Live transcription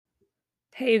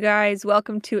Hey, you guys,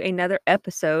 welcome to another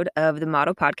episode of the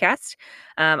Motto Podcast.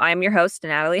 I am your host,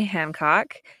 Natalie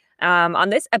Hancock. On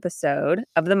this episode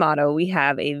of the Motto, we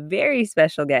have a very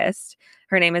special guest.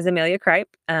 Her name is Amelia Kripe.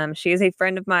 She is a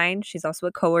friend of mine. She's also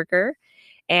a coworker.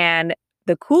 And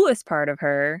the coolest part of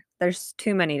her, there's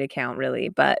too many to count, really,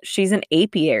 but she's an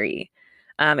apiary.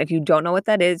 If you don't know what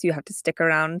that is, you have to stick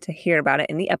around to hear about it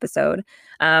in the episode.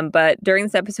 But during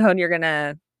this episode, you're going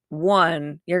to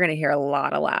hear a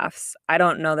lot of laughs. I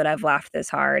don't know that I've laughed this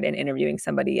hard in interviewing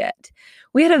somebody yet.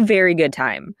 We had a very good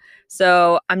time.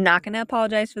 So I'm not going to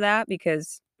apologize for that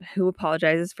because who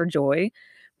apologizes for joy?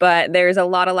 But there's a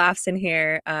lot of laughs in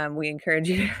here. We encourage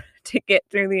you to get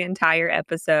through the entire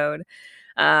episode.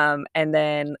 And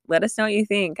then let us know what you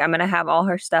think. I'm going to have all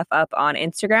her stuff up on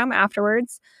Instagram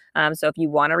afterwards. So if you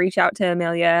want to reach out to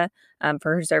Amelia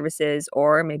for her services,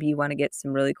 or maybe you want to get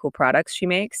some really cool products she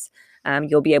makes,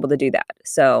 you'll be able to do that.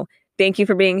 So thank you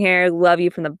for being here. Love you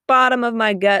from the bottom of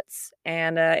my guts,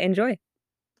 and enjoy.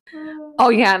 Oh,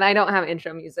 yeah, and I don't have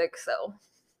intro music, so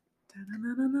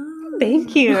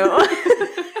thank you.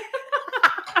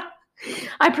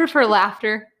 I prefer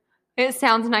laughter. It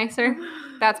sounds nicer.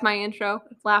 That's my intro.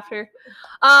 It's laughter.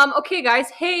 Okay,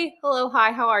 guys. Hey, hello,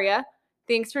 hi, how are ya?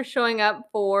 Thanks for showing up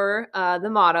for the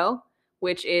motto,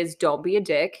 which is don't be a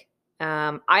dick.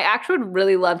 I actually would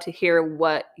really love to hear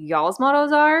what y'all's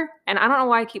mottos are. And I don't know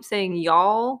why I keep saying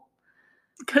y'all.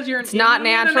 Because it's not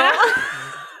natural.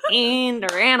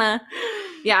 Indiana.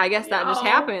 Yeah, I guess that just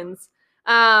happens.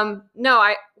 What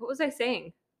was I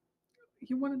saying?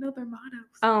 You want to know their mottos.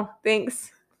 Oh,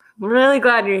 thanks. I'm really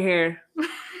glad you're here.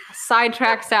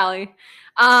 Sidetrack Sally.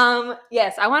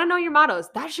 Yes, I want to know your mottos.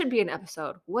 That should be an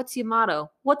episode. What's your motto?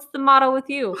 What's the motto with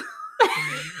you?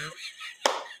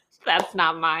 That's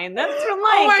not mine. That's from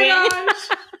Mike. Oh my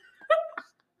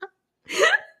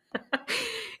gosh.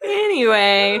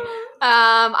 Anyway,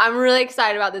 I'm really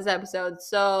excited about this episode.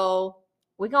 So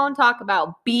we're going to talk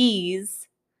about bees.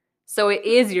 So it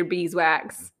is your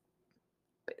beeswax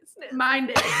business. Mind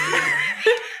it.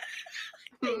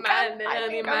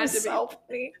 I'm so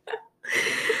funny.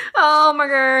 Oh my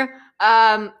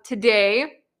god.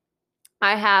 Today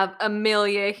I have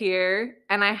Amelia here,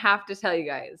 and I have to tell you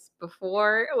guys,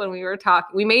 before when we were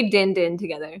talking, we made din din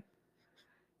together.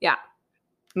 Yeah.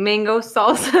 Mango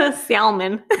salsa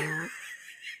salmon.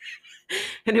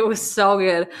 And it was so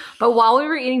good. But while we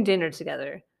were eating dinner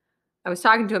together, I was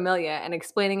talking to Amelia and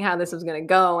explaining how this was going to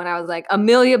go. And I was like,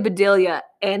 Amelia Bedelia.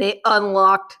 And it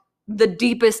unlocked the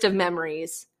deepest of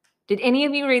memories. Did any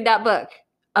of you read that book,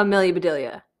 Amelia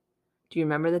Bedelia? Do you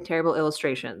remember the terrible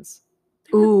illustrations?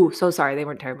 Ooh, so sorry. They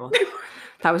weren't terrible.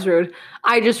 That was rude.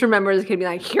 I just remember as a kid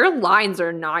being like, your lines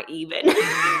are not even.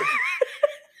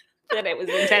 That it was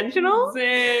intentional.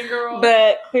 Dang, girl.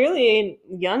 But clearly,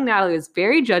 young Natalie was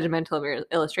very judgmental of your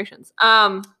illustrations.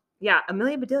 Yeah,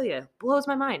 Amelia Bedelia blows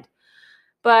my mind.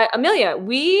 But Amelia,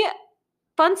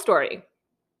 fun story.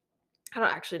 I don't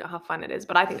actually know how fun it is,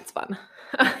 but I think it's fun.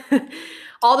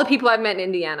 All the people I've met in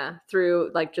Indiana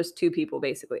through like just two people,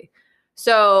 basically.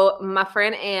 So my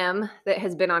friend Am that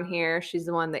has been on here, she's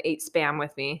the one that ate Spam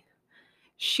with me.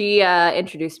 She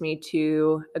introduced me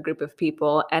to a group of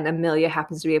people, and Amelia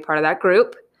happens to be a part of that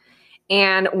group.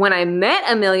 And when I met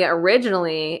Amelia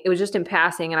originally, it was just in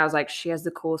passing, and I was like, she has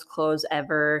the coolest clothes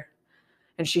ever,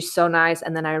 and she's so nice.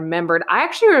 And then I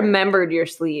actually remembered your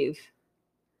sleeve.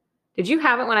 Did you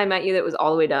have it when I met you that was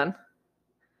all the way done?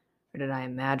 Or did I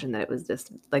imagine that it was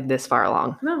just like this far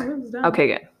along? No, it was done. Okay,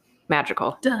 good.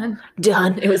 Magical. Done.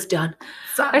 It was done.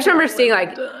 I just remember seeing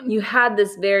like you had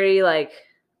this very like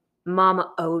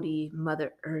Mama Odie,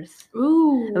 Mother Earth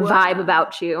vibe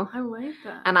about you. I like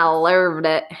that. And I loved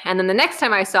it. And then the next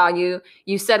time I saw you,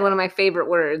 you said one of my favorite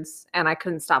words, and I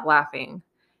couldn't stop laughing.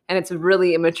 And it's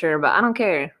really immature, but I don't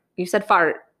care. You said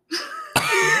fart.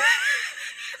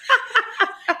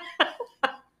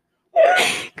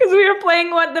 Because we were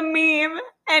playing What the Meme,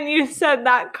 and you said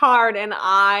that card, and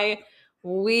I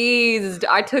wheezed.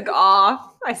 I took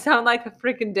off. I sound like a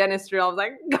freaking dentist drill. I was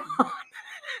like, God.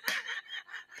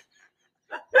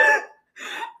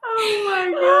 Oh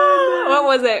my god. What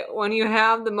was it? When you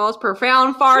have the most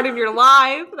profound fart of your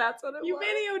life. That's what it was. You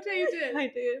videotaped it. I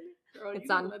did. Girl, it's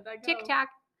on TikTok.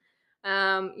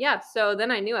 Yeah, so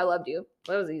then I knew I loved you.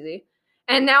 That was easy.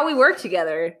 And now we work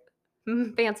together.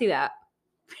 Fancy that.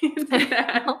 Fancy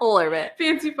that. A little bit.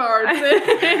 Fancy farts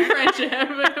and friendship.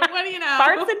 What do you know?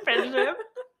 Farts and friendship.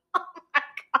 Oh my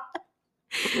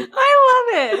god. I love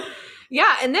it.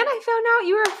 Yeah, and then I found out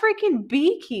you were a freaking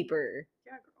beekeeper.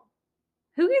 Yeah, girl.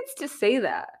 Who gets to say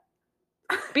that?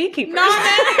 Beekeeper. Not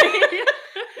me.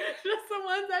 Just the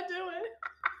ones that do it.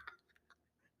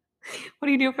 What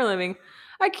do you do for a living?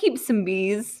 I keep some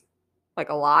bees, like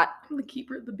a lot. I'm the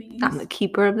keeper of the bees. I'm the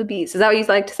keeper of the bees. Is that what you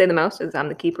like to say the most? Is I'm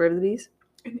the keeper of the bees?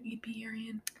 An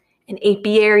apiarian. An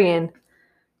apiarian.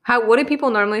 What do people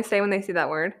normally say when they see that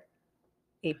word?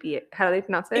 How do they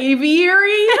pronounce it?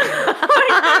 Aviary? Like,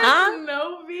 there's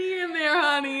no V in there,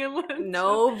 honey.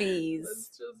 No V's. Let's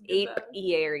just get that.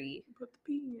 Apiary. Put the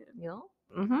P in. Yeah.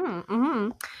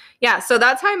 Yeah, so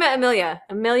that's how I met Amelia.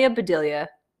 Amelia Bedelia.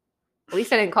 At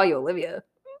least I didn't call you Olivia.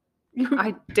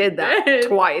 I did that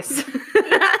twice.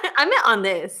 I meant on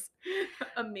this.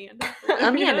 Amanda.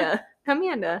 Amanda.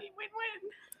 Win-win.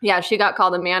 Yeah, she got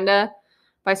called Amanda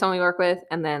by someone we work with,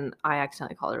 and then I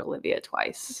accidentally called her Olivia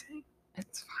twice. Okay.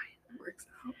 It's fine. It works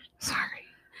out. Sorry.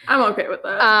 I'm okay with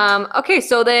that. Okay,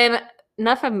 so then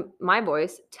enough of my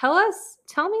voice. Tell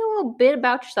me a little bit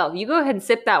about yourself. You go ahead and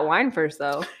sip that wine first,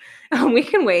 though. We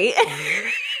can wait.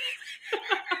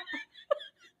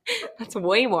 That's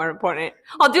way more important.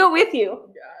 I'll do it with you. Got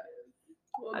it.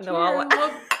 Well, I know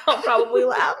cheers. I'll probably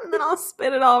laugh, and then I'll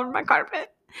spit it all over my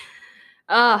carpet.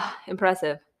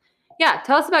 Impressive. Yeah,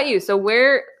 tell us about you. So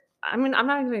I'm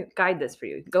not even going to guide this for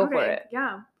you. Go for it.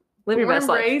 Yeah. Live your best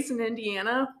life. Raised in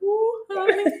Indiana. Woo,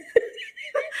 honey.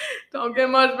 Don't get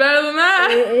much better than that.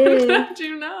 Mm-mm. Don't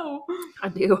you know? I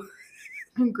do.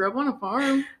 I grew up on a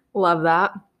farm. Love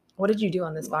that. What did you do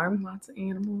on this farm? Lots of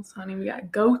animals, honey. We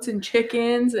got goats and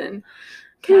chickens and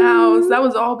cows. That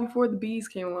was all before the bees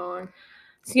came along.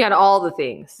 So you had all the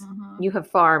things. Mm-hmm. You have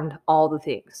farmed all the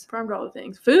things. Farmed all the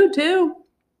things. Food, too.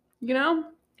 You know?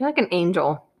 You're like an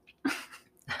angel.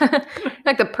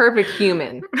 Like the perfect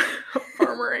human.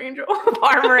 Farmer angel.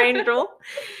 Farmer angel.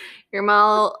 You're my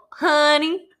little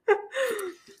honey.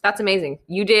 That's amazing.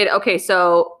 You did. Okay,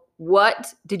 so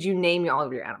what did you name all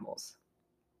of your animals?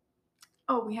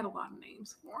 Oh, we had a lot of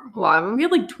names for them. A lot of them? We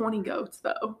had like 20 goats,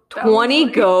 though.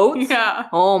 20 goats? Yeah.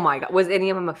 Oh my God. Was any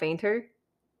of them a fainter?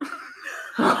 Those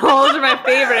are my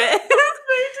favorite.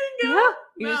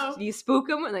 Yeah. You spook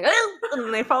them and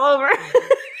then they fall over.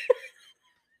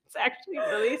 It's actually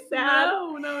really sad.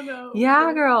 No.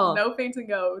 Yeah, girl. No fainting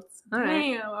goats. All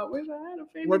right. Damn, I wish I had a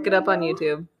fainting Look it up goat. on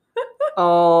YouTube.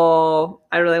 Oh,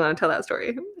 I really want to tell that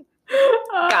story.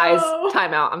 Guys,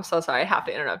 time out. I'm so sorry. I have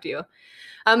to interrupt you.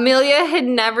 Amelia had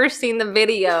never seen the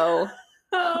video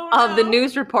of the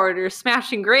news reporter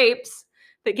smashing grapes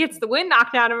that gets the wind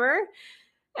knocked out of her.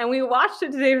 And we watched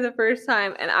it today for the first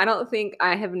time. And I don't think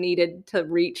I have needed to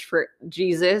reach for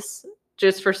Jesus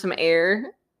just for some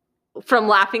air from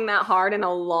laughing that hard in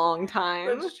a long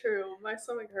time. That's true. My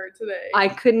stomach hurt today. I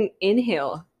couldn't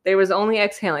inhale. There was only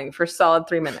exhaling for solid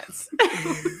 3 minutes.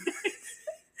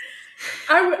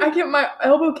 My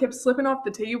elbow kept slipping off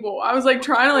the table. I was like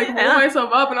trying to like hold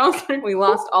myself up, and I was like, We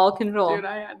lost all control. Dude,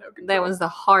 I had no control. That was the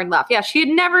hard laugh. Yeah, she had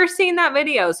never seen that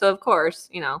video, so of course,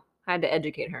 I had to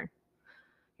educate her.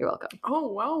 You're welcome. Oh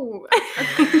wow.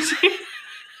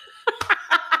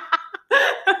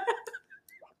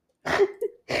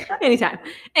 Anytime.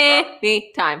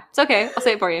 It's okay. I'll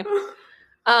say it for you.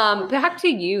 Back to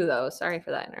you though. Sorry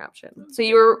for that interruption. So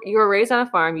you were raised on a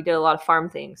farm. You did a lot of farm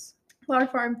things. A lot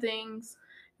of farm things.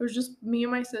 It was just me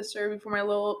and my sister before my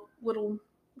little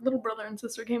brother and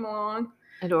sister came along.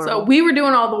 Adorable. So we were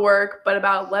doing all the work, but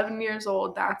about 11 years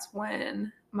old, that's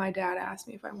when my dad asked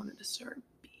me if I wanted to start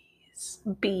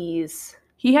bees.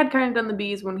 He had kind of done the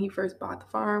bees when he first bought the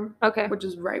farm. Okay. Which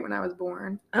is right when I was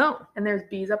born. Oh. And there's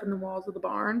bees up in the walls of the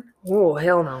barn. Oh,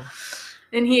 hell no.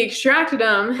 And he extracted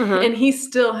them, and he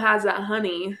still has that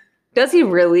honey. Does he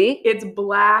really? It's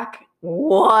black.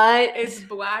 What? It's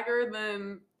blacker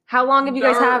than... How long have you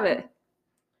guys have it?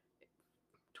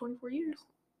 24 years.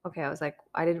 Okay, I was like,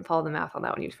 I didn't follow the math on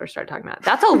that when you first started talking about it.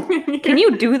 That's a... Can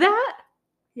you do that?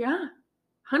 Yeah.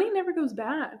 Honey never goes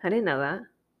bad. I didn't know that.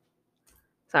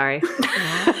 Sorry.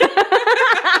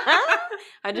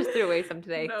 I just threw away some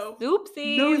today. No.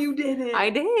 Oopsies. No, you didn't. I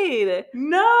did.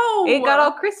 No. It got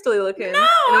all crystally looking. No,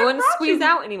 and it wouldn't squeeze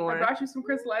out I anymore. brought you some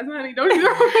crystallized honey. Don't you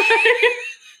throw it away.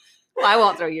 Well, I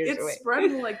won't throw yours away. It's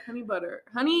spreadable like honey butter.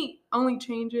 Honey only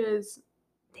changes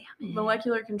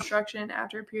molecular construction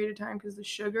after a period of time because the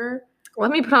sugar.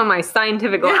 Let me put on my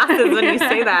scientific glasses when you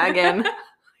say that again.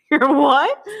 You're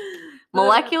what?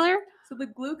 Molecular? So the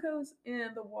glucose in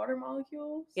the water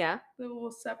molecules, Yeah. that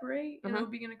will separate and it will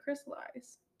begin to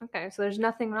crystallize. Okay, so there's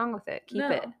nothing wrong with it. Keep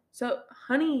it. So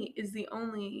honey is the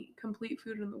only complete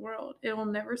food in the world. It will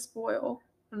never spoil.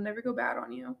 It'll never go bad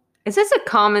on you. Is this a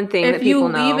common thing that If you people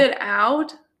know? leave it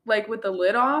out, like with the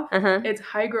lid off, Uh-huh. it's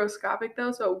hygroscopic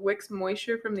though, so it wicks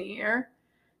moisture from the air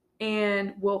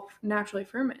and will naturally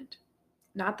ferment.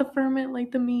 Not the ferment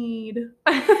like the mead.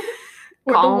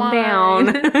 Or Calm the wine.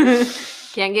 down.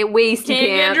 Can't get wasted.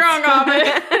 Can't get drunk off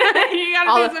it. You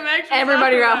gotta some extra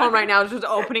everybody stuff at for home that. right now is just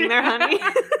opening their honey.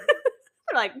 They're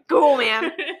like, cool,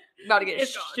 man. About to get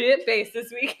It's gone. shit faced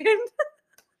this weekend.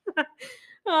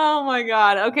 Oh my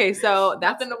god. Okay, so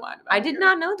that's Nothing to whine about I did here.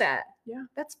 not know that. Yeah.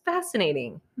 That's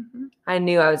fascinating. Mhm. I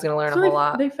knew I was gonna learn So a whole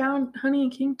lot. They found honey in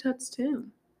King Tut's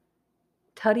tomb.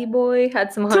 Tutty boy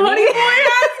had some honey. Tutty boy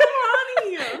had some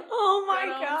honey. Oh my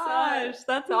Right on gosh, set.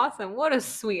 that's awesome. What a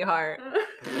sweetheart.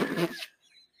 Oh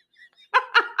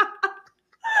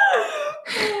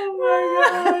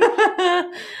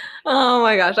Oh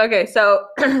my gosh. Okay, so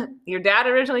your dad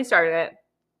originally started it.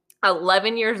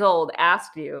 11 years old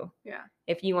asked you Yeah.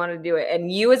 if you wanted to do it.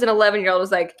 And you as an 11-year-old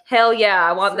was like, hell yeah,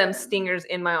 I want them Same. stingers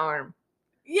in my arm.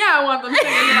 Yeah, I want them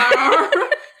singing in my arm.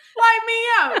 Light me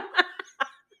up.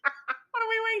 What are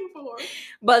we waiting for?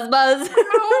 Buzz buzz. My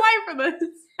whole life for this.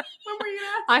 When were you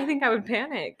asking? I think I would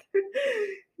panic.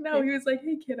 No, he was like,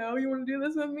 hey, kiddo, you want to do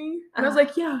this with me? And I was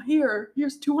like, yeah, here's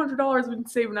 $200 we've been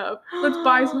saving up. Let's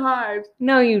buy some hives.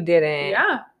 No, you didn't.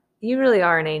 Yeah, You really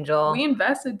are an angel. we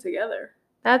invested together.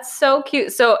 That's so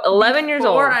cute. So 11 years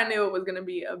old. Before I knew it was going to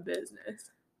be a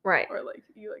business. Right. Or like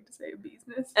you like to say, a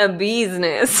business. A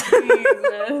business.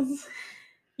 Business.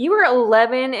 You were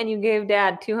 11 and you gave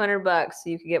dad $200 so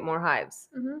you could get more hives.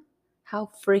 hmm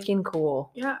How freaking cool.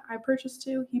 Yeah, I purchased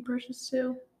 2. He purchased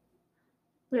 2.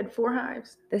 We had 4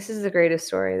 hives. This is the greatest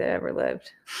story that ever lived.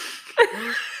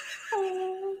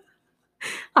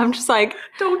 I'm just like,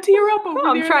 Don't tear up over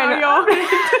I'm there trying now, to. y'all.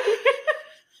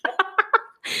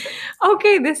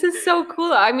 Okay, this is so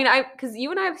cool. I mean, because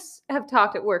you and I have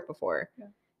talked at work before, Yeah.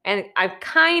 and I've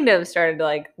kind of started to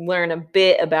like learn a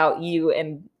bit about you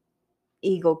and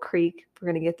Eagle Creek. We're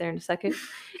gonna get there in a second.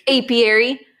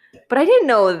 Apiary, but I didn't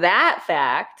know that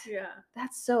fact. Yeah.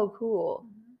 That's so cool.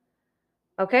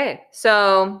 Okay,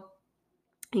 so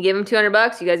you give him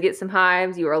 $200. You guys get some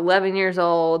hives. You were 11 years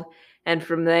old, and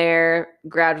from there,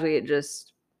 gradually it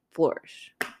just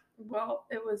flourished. Well,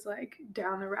 it was like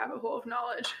down the rabbit hole of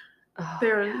knowledge. Oh,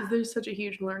 There's such a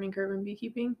huge learning curve in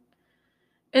beekeeping.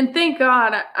 And thank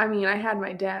God, I mean, I had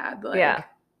my dad. Like, Yeah. 'cause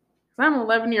I'm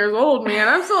 11 years old, man.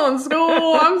 I'm still in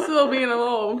school. I'm still being a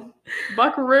little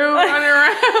buckaroo running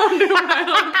around doing my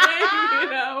own thing, you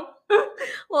know?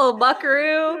 Little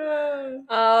buckaroo.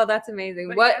 Oh, that's amazing.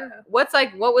 But What yeah.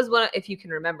 what was one, if you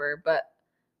can remember, but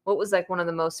what was like one of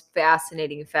the most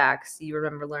fascinating facts you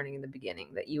remember learning in the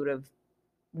beginning that you would have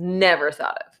never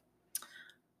thought of?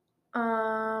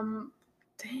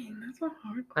 Dang, that's a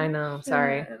hard question. I know,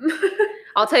 sorry.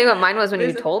 I'll tell you what mine was when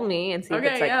you told me and see if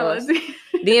it's like close. let's see.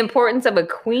 The importance of a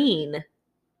queen.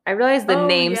 I realize the Oh,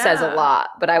 name says a yeah.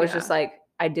 lot, but I was Yeah. just like,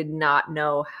 I did not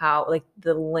know how, like,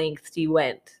 the lengths you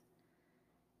went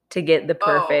to get the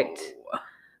perfect Oh,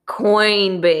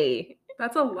 queen bee.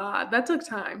 that's a lot. That took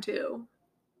time too.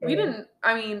 We Yeah. didn't,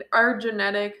 I mean, our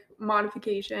genetic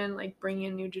modification, like bringing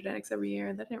in new genetics every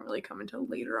year, that didn't really come until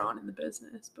later on in the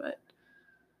business. But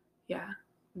yeah,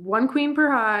 1 queen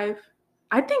per hive.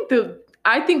 I think the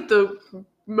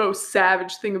most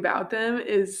savage thing about them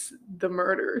is the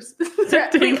murders.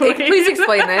 Please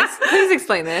explain this. Please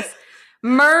explain this.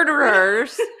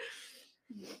 Murderers.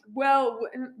 Well,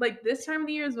 like this time of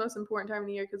the year is the most important time of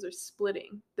the year because they're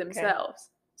splitting themselves.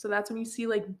 So that's when you see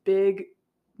like big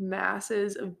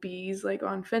masses of bees like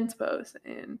on fence posts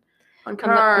and on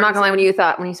cars. I'm not gonna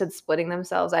lie, when you said splitting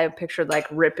themselves, I pictured like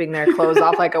ripping their clothes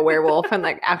off like a werewolf and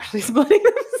like actually splitting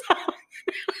themselves.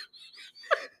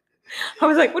 I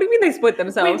was like, what do you mean they split We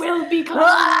themselves? will be close.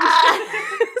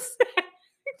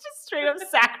 Just straight up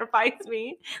sacrifice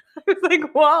me. I was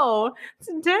like, whoa, it's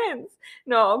intense.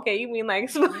 No, okay, you mean like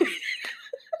split.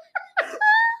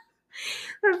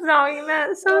 That's not what you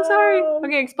meant. So sorry.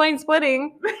 Okay, explain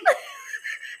splitting.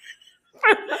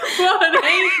 Well, it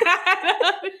ain't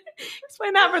that.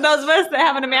 Explain that for those of us that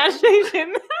have an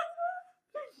imagination.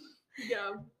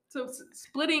 Yeah. So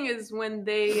splitting is when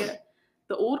the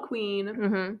old queen,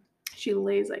 Mm-hmm. she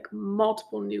lays like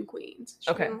multiple new queens. She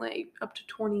Okay. can lay up to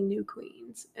 20 new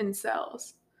queens in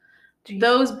cells.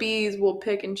 Those bees will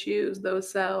pick and choose those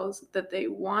cells that they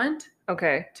want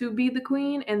Okay. to be the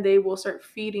queen, and they will start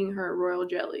feeding her royal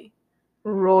jelly.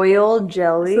 Royal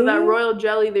jelly. So that royal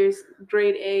jelly, there's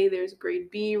grade A, there's grade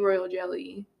B royal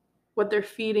jelly. What they're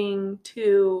feeding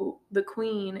to the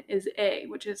queen is A,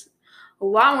 which is a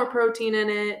lot more protein in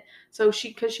it. So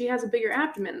because she has a bigger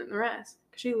abdomen than the rest,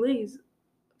 because she lays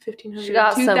 1,500, She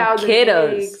got some 2,000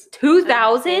 kiddos. eggs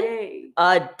 2,000 day.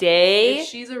 a day. If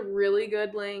she's a really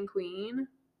good laying queen,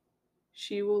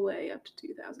 she will lay up to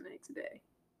 2,000 eggs a day.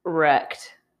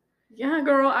 Wrecked. Yeah,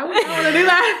 girl, I wouldn't want to do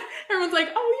that. Everyone's like,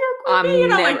 "Oh, you're a queen,"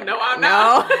 and I'm like, "No, I'm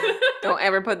not." Don't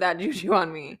ever put that juju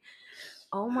on me.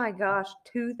 Oh my gosh,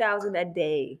 2,000 a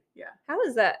day. Yeah. How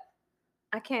is that?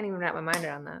 I can't even wrap my mind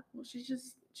around that. Well, she's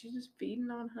just feeding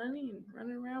on honey and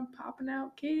running around popping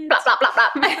out kids. Blah, blah, blah,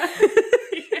 blah.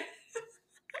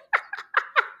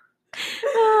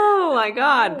 Oh my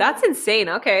God, that's insane.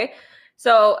 Okay,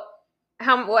 so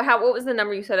what was the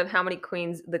number you said of how many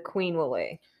queens the queen will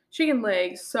lay? She can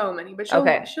lay so many, but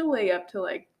she'll lay up to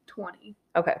like 20.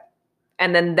 Okay,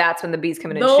 and then that's when the bees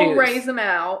come in and They'll choose. raise them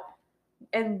out,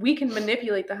 and we can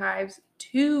manipulate the hives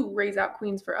to raise out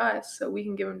queens for us, so we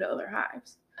can give them to other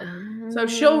hives. So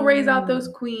she'll raise out those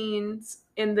queens,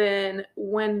 and then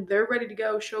when they're ready to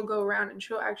go, she'll go around and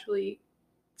she'll actually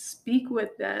speak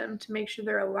with them to make sure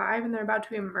they're alive and they're about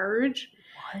to emerge.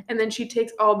 What? And then she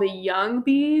takes all the young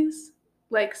bees,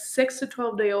 like 6 to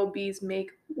 12-day-old bees,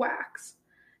 make wax,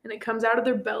 and it comes out of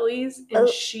their bellies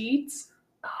in sheets,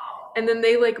 and then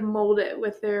they like mold it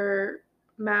with their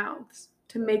mouths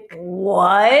to make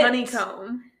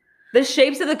honeycomb. The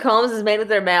shapes of the combs is made with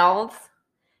their mouths.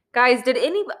 Guys, the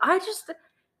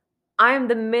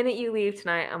minute you leave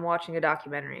tonight, I'm watching a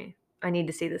documentary. I need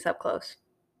to see this up close.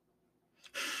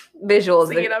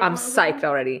 Visuals. I'm psyched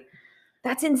already.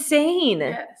 That's insane.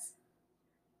 Yes.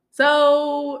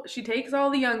 So she takes all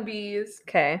the young bees.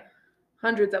 Okay.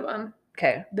 Hundreds of them.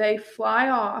 Okay. They fly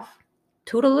off.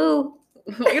 Toodaloo.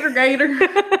 Later, gator.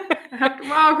 After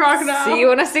tomorrow, crocodile. See you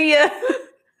when I see you.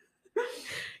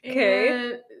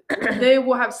 Okay. And they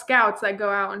will have scouts that go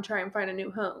out and try and find a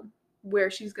new home where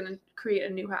she's going to create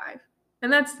a new hive.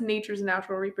 And that's nature's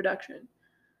natural reproduction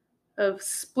of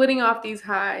splitting off these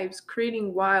hives,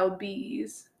 creating wild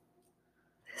bees.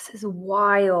 This is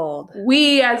wild.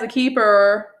 We, as a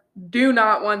keeper, do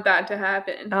not want that to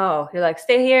happen. Oh, you're like,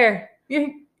 stay here.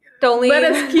 Don't leave.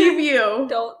 Let us keep you.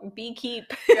 Don't beekeep.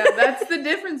 Yeah, that's the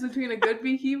difference between a good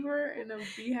beekeeper and a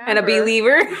bee haver. And a bee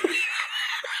leaver.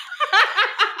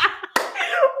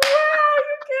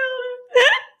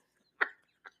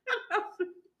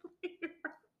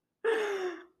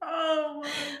 Oh my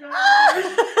gosh.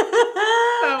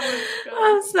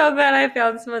 I'm so glad I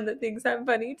found someone that thinks I'm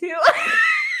funny too.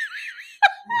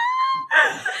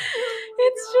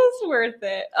 It's just worth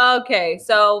it. Okay,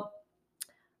 so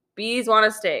bees want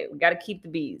to stay. We got to keep the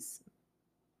bees.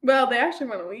 Well, they actually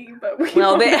want to leave, but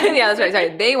that's right.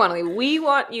 Sorry, they want to leave. We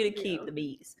want you to keep the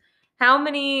bees. How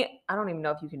many? I don't even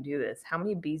know if you can do this. How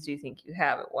many bees do you think you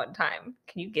have at one time?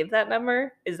 Can you give that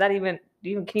number? Is that even?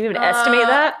 Can you even estimate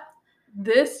that?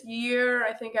 This year,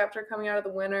 I think after coming out of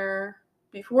the winter,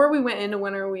 before we went into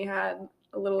winter, we had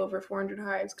a little over 400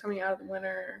 hives coming out of the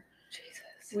winter.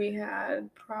 Jesus. We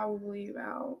had probably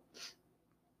about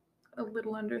a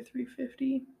little under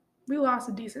 350. We lost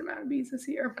a decent amount of bees this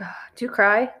year. Do you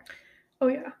cry? Oh,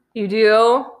 yeah. You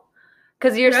do?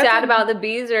 Because you're sad about the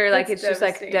bees, or like it's just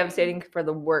like devastating for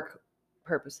the work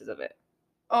purposes of it?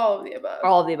 All of the above.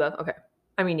 All of the above? Okay.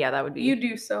 I mean, yeah, that would be. You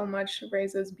do so much to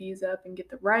raise those bees up and get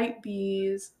the right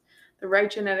bees, the right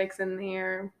genetics in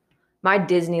there. My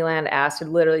Disneyland ass would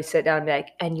literally sit down and be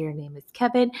like, and your name is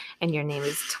Kevin, and your name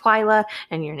is Twyla,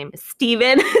 and your name is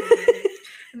Steven.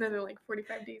 And then they're like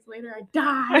 45 days later, I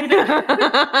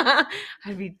died.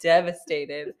 I'd be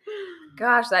devastated.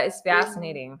 Gosh, that is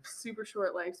fascinating. Super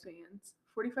short lifespans.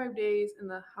 45 days in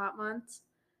the hot months,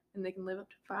 and they can live up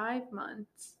to 5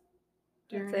 months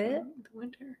during the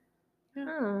winter. Yeah.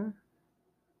 Oh.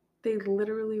 They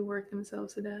literally work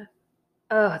themselves to death.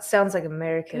 Oh, it sounds like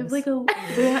Americans. Like look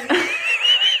at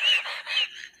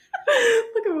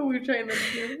what we're trying to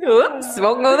do. Whoops,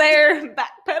 won't go there.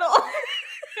 Backpedal.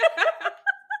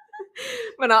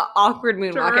 But an awkward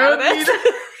moonwalk out of this.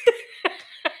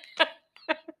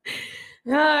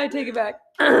 I take it back.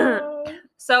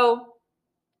 So,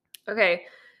 okay,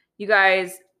 you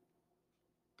guys,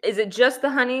 is it just the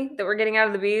honey that we're getting out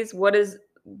of the bees? What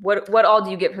all do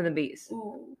you get from the bees?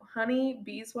 Ooh, honey,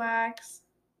 beeswax,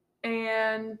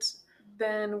 and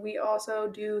then we also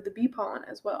do the bee pollen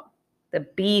as well. The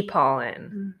bee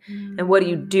pollen. Mm-hmm. And what do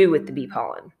you do with the bee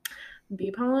pollen? Bee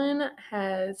pollen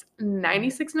has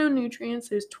 96 known nutrients.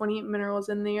 There's 28 minerals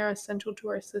in there essential to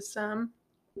our system.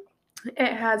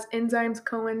 It has enzymes,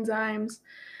 coenzymes.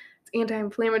 It's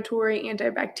anti-inflammatory,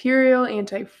 antibacterial,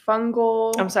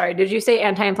 antifungal. I'm sorry, did you say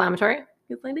anti-inflammatory?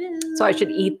 Yes, I did. So I should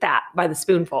eat that by the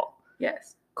spoonful.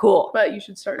 Yes. Cool. But you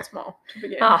should start small to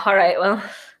begin. Oh, all right. Well,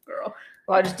 girl.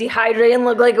 Well, I'll just dehydrate and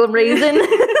look like a raisin.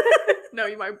 No,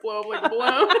 you might blow up like a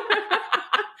balloon.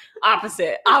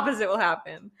 Opposite will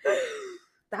happen.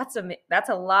 That's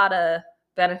a lot of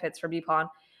benefits for bee pollen.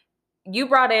 You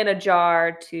brought in a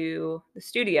jar to the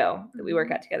studio that we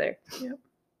work at together. Yep.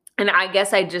 And I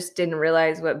guess I just didn't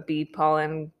realize what bee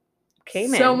pollen Okay,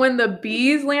 man. So when the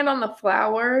bees land on the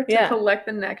flower to Yeah. collect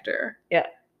the nectar, Yeah.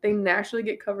 they naturally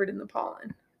get covered in the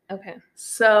pollen. Okay.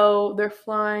 So they're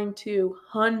flying to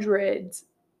hundreds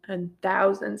and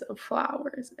thousands of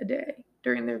flowers a day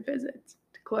during their visits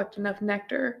to collect enough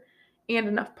nectar and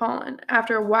enough pollen.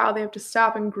 After a while, they have to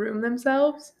stop and groom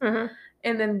themselves. Mm-hmm.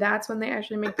 And then that's when they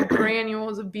actually make the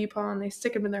granules of bee pollen. They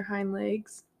stick them in their hind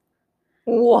legs.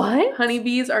 What?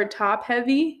 Honeybees are top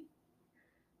heavy,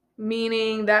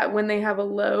 meaning that when they have a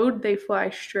load, they fly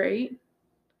straight.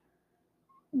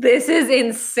 This is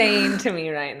insane to me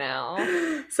right now.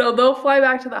 So they'll fly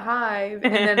back to the hive,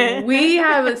 and then we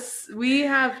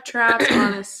have traps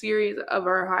on a series of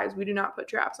our hives. We do not put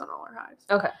traps on all our hives.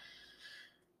 Okay.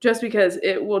 Just because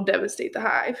it will devastate the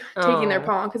hive, taking their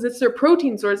pollen, because it's their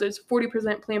protein source. There's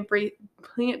 40%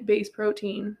 plant-based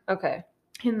protein. Okay.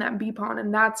 In that bee pollen,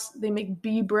 and they make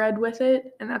bee bread with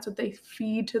it, and that's what they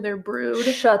feed to their brood.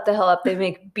 Shut the hell up. They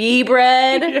make bee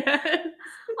bread? Yes.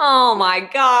 Oh my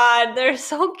god, they're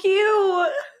so cute.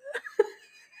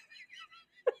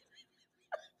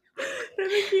 They're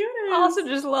the cutest. I also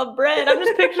just love bread. I'm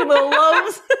just picturing little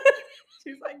loaves.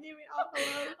 She's like, give me all the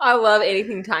love. I love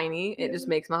anything tiny. It just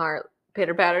makes my heart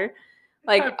pitter patter.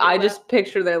 Like, feel I that. just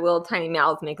picture their little tiny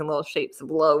mouths making little shapes of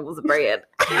loaves of bread.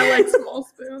 I like small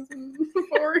spoons and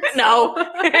forks. No.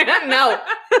 No.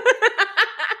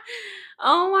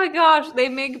 Oh my gosh. They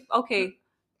make, okay,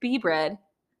 bee bread.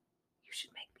 You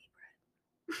should make bee bread.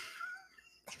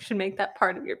 You should make that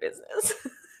part of your business.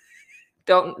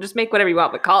 Don't just make whatever you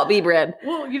want, but call it bee bread.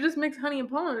 Well, you just mix honey and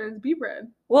pollen and it's bee bread.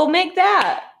 We'll make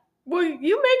that. Well,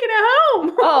 you make it at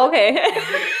home. Oh, okay.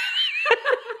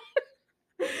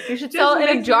 You should Just sell it in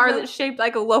a mix jar it up. that's shaped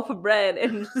like a loaf of bread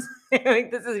and just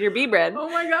like, this is your bee bread. Oh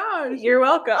my gosh. You're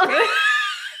welcome.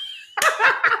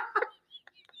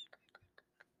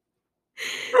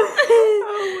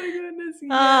 Oh my goodness. Yes.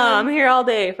 I'm here all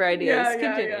day for ideas.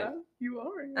 Continue. Yeah. You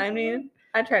are. I mean,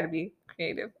 I try to be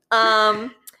creative. yeah.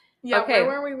 Okay.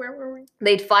 Where were we?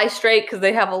 They'd fly straight because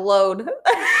they have a load.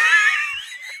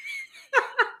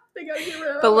 They gotta get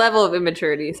rid of The level of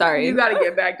immaturity. Sorry. You gotta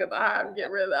get back to the hive and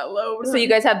get rid of that load. So you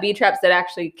guys have bee traps that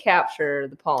actually capture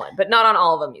the pollen, but not on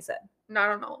all of them, you said. Not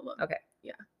on all of them. Okay.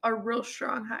 Yeah. Our real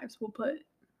strong hives will put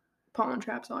pollen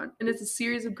traps on. And it's a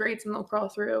series of grates and they'll crawl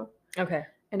through. Okay.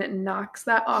 And it knocks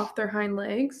that off their hind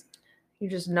legs. You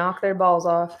just knock their balls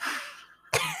off.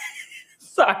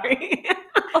 Sorry.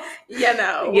 You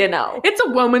know. You know. It's a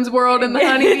woman's world in the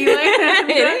honeybee land.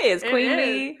 It is. Queen It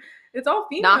bee. is. It's all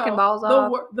female. Knocking balls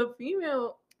off. The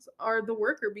females are the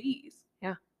worker bees.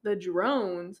 Yeah. The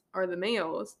drones are the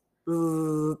males.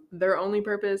 Their only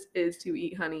purpose is to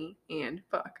eat honey and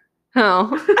fuck. Oh.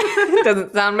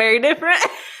 Doesn't sound very different.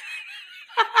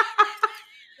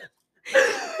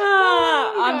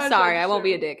 I'm gosh, sorry. that's I won't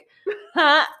be a true. dick.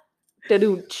 Huh?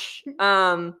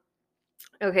 Da-doonch.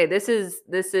 Okay, this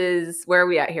is where are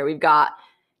we at here? We've got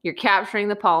you're capturing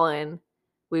the pollen.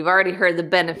 We've already heard the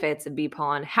benefits of bee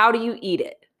pollen. How do you eat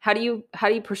it? How do you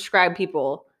prescribe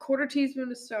people? 1/4 teaspoon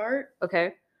to start.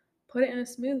 Okay. Put it in a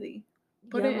smoothie.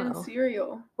 Put it in Yellow.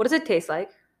 cereal. What does it taste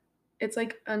like? It's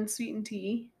like unsweetened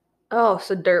tea. Oh,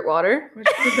 so dirt water. Which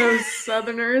for those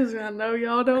southerners, I know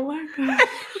y'all don't like that.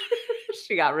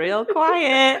 She got real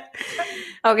quiet.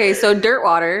 Okay, so dirt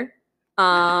water.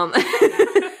 Straight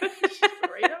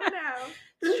up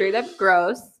now. Straight up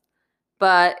gross,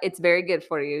 but it's very good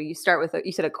for you. You start with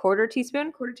you said a 1/4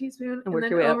 teaspoon. 1/4 teaspoon, and work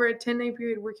then your way up. over a 10-day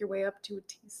period, work your way up to a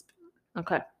teaspoon.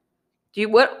 Okay. Do you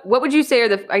what would you say are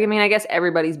the? I mean, I guess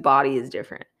everybody's body is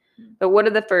different, but what are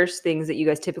the first things that you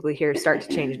guys typically hear start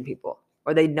to change in people,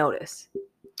 or they notice?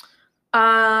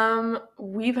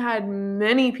 We've had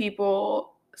many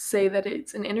people say that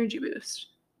it's an energy boost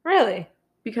Really?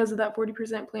 because of that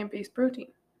 40% plant-based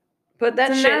protein. Put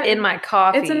that It's a shit nat- in my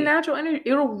coffee. It's a natural energy.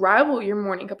 It'll rival your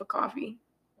morning cup of coffee.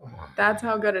 That's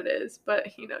how good it is. But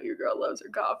your girl loves her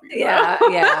coffee. So Yeah,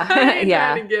 yeah, I ain't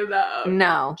yeah. trying to give that up.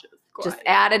 No, just quiet.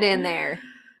 add it in there.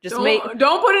 Just don't, make.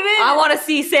 Don't put it in. I want to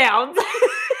see sounds.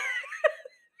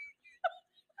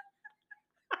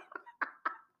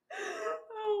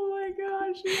 Oh my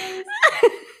gosh, yes.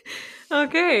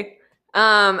 Okay.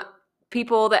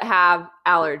 People that have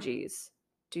allergies,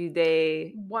 do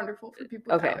they Wonderful for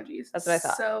people with Okay, allergies. that's what I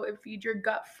thought. So it feeds your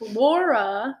gut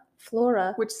flora,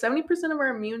 flora? which 70% of our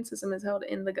immune system is held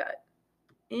in the gut.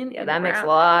 Yeah, and that makes a around.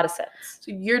 lot of sense.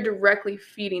 So you're directly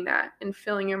feeding that and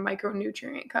filling your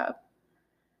micronutrient cup.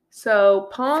 So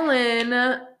pollen,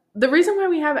 the reason why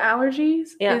we have allergies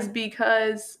Yeah. is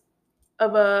because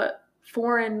of a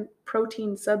foreign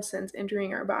protein substance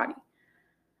entering our body.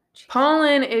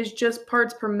 Pollen is just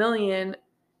parts per million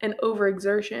an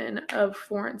overexertion of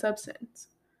foreign substance.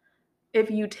 if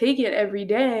you take it every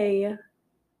day,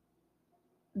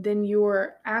 then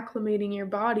you're acclimating your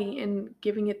body and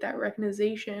giving it that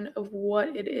recognition of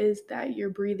what it is that you're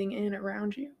breathing in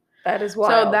around you. That is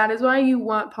wild. So that is why you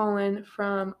want pollen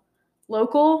from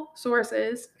local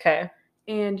sources. Okay.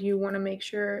 And you want to make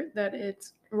sure that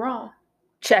it's raw.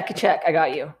 Check. I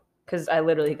got you. Because I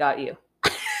literally got you.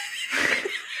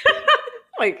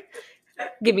 Like,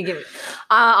 give me.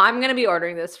 I'm going to be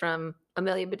ordering this from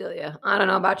Amelia Bedelia. I don't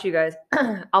know about you guys.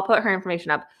 I'll put her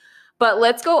information up. But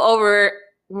let's go over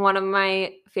one of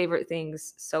my favorite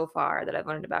things so far that I've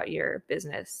learned about your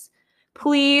business.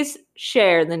 Please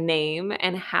share the name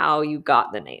and how you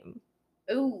got the name.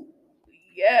 Oh,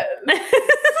 yes.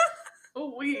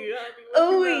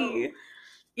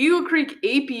 Eagle Creek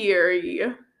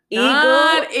Apiary.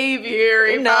 Not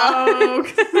aviary, no.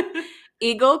 folks.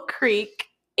 Eagle Creek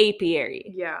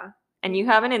Apiary. Yeah. And you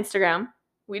have an Instagram.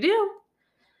 We do.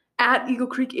 At Eagle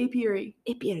Creek Apiary.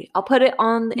 I'll put it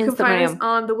on the Instagram. You can find us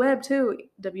on the web too.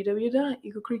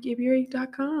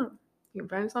 www.eaglecreekapiary.com. You can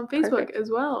find us on Facebook as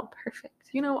well. Perfect.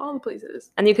 You know, all the places.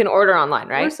 And you can order online,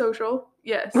 right? We're social.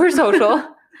 Yes. We're social.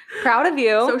 Proud of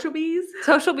you. Social bees.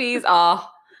 Social bees. Oh,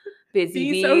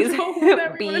 busy Be bees. social,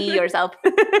 Be yourself.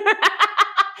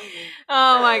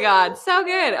 Oh my God. So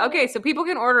good. Okay, so people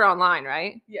can order online,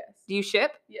 right? Yes. Do you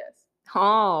ship? Yes.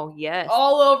 Oh, yes.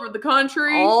 All over the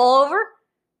country. All over?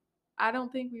 I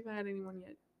don't think we've had anyone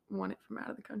yet want it from out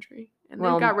of the country. And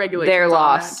well, they've got regulations they're on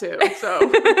lost. that too. So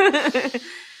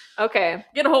okay.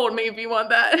 Get a hold of me if you want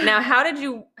that. Now, how did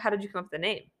you come up with the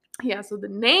name? Yeah, so the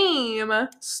name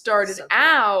started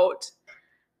out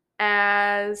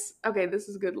as this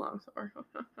is a good long story.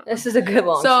 This is a good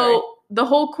long story. So the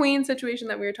whole queen situation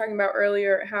that we were talking about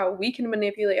earlier, how we can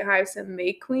manipulate hives to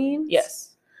make queens.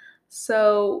 Yes.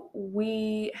 So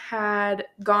we had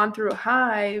gone through a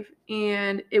hive,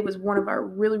 and it was one of our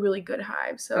really, really good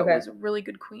hives. So it was really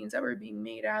good queens that were being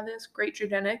made out of this. Great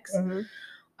genetics.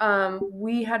 Mm-hmm.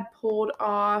 We had pulled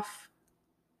off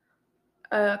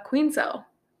a queen cell.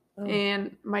 Oh.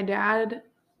 And my dad,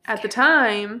 at the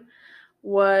time,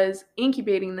 was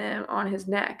incubating them on his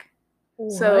neck.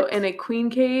 What? So in a queen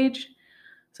cage.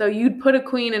 So you'd put a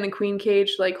queen in a queen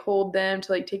cage to like hold them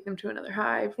to like take them to another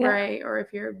hive, right? Or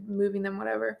if you're moving them,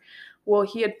 whatever. Well,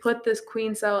 he had put this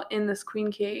queen cell in this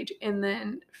queen cage and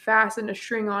then fastened a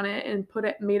string on it and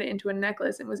made it into a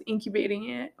necklace and was incubating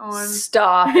it on.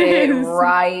 Stop it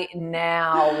right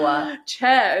now.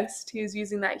 Chest. He was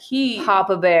using that heat.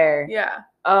 Papa Bear. Yeah.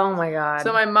 Oh my God.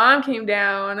 So my mom came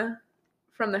down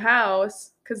from the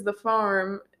house because the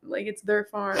farm, like it's their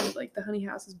farm, like the honey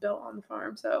house is built on the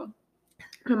farm. So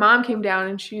my mom came down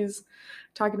and she's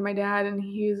talking to my dad and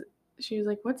she was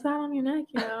like, "What's that on your neck?"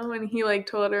 You know, and he like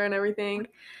told her and everything.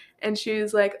 And she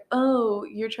was like, "Oh,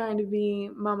 you're trying to be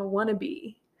Mama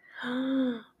Wannabe."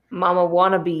 Mama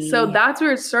Wannabe. So that's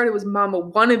where it started, was Mama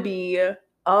Wannabe.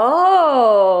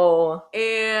 Oh.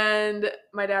 And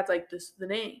my dad's like, "This is the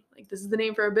name. Like, this is the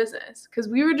name for our business." Because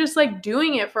we were just like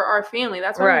doing it for our family.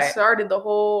 That's why we started the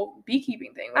whole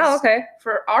beekeeping thing. Oh, okay.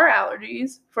 For our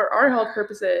allergies, for our health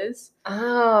purposes.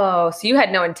 Oh, so you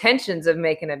had no intentions of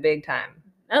making it big time?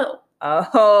 No.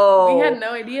 Oh. We had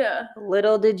no idea.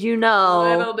 Little did you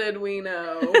know. Little did we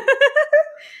know.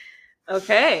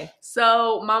 Okay.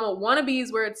 So Mama Wannabe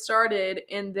is where it started,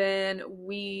 and then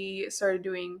we started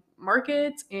doing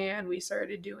markets, and we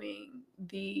started doing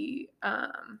the oh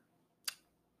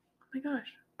my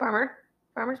gosh, farmers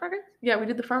markets. Yeah, we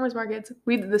did the farmers markets.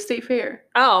 We did the state fair.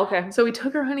 Oh, okay. So we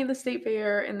took our honey to the state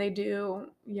fair, and they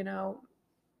do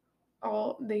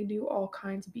all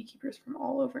kinds of beekeepers from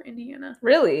all over Indiana.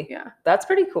 Really? Yeah. That's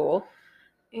pretty cool.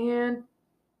 And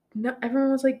no,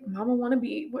 everyone was like, "Mama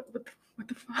Wannabe, what the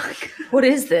fuck? What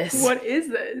is this? What is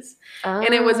this?" Oh.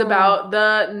 And it was about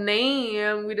the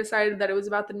name. We decided that it was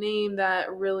about the name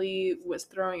that really was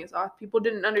throwing us off. People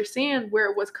didn't understand where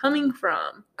it was coming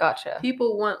from. Gotcha.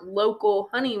 People want local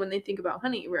honey when they think about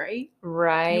honey, right?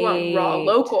 Right. You want raw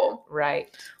local.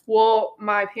 Right. Well,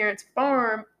 my parents'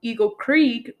 farm, Eagle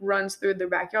Creek, runs through their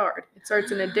backyard. It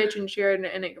starts in a ditch in Sheridan,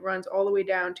 and it runs all the way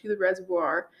down to the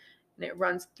reservoir, and it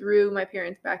runs through my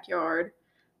parents' backyard.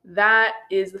 That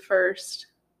is the first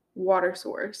water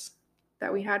source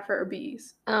that we had for our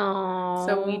bees. Oh.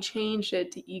 So we changed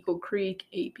it to Eagle Creek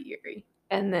Apiary.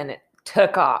 And then it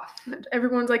took off. And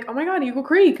everyone's like, "Oh my God, Eagle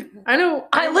Creek. I know.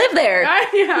 I live there."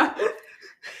 Yeah.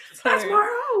 That's my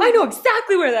home. I know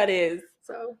exactly where that is.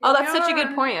 So that's such a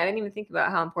good point. I didn't even think about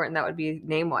how important that would be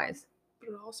name-wise. But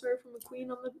it all started from a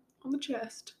queen on the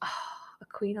chest. A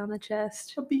queen on the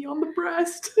chest. A bee on the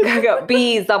breast. I go,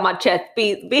 bees on my chest.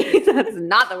 Bees. That's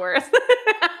not the worst.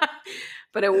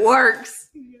 But it works.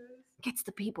 Yes. Gets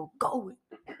the people going.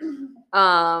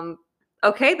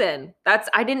 Okay then.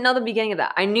 I didn't know the beginning of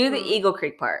that. I knew the Eagle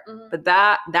Creek part, but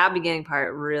that beginning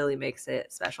part really makes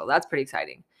it special. That's pretty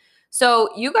exciting. So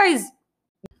you guys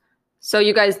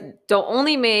don't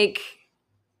only make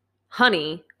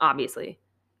honey, obviously,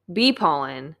 bee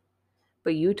pollen,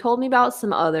 but you told me about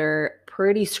some other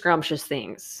pretty scrumptious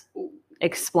things.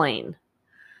 Explain.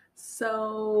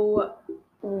 So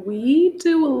we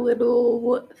do a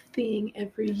little thing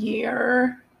every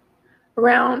year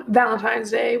around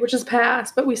Valentine's Day, which is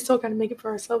past, but we still got to make it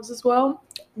for ourselves as well.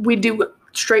 We do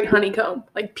straight honeycomb,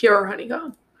 like pure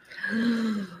honeycomb.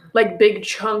 Like big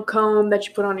chunk comb that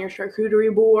you put on your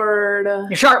charcuterie board.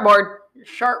 Your sharp board. Your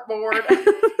sharp board.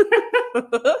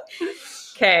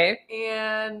 Okay.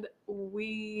 And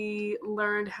we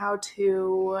learned how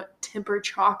to temper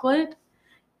chocolate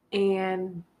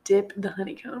and dip the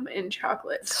honeycomb in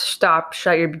chocolate. Stop.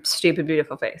 Shut your stupid,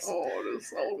 beautiful face. Oh, that's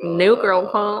so good. New girl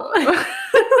call.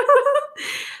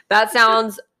 That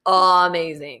sounds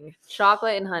amazing.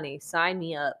 Chocolate and honey. Sign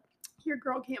me up. Your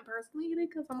girl can't personally eat it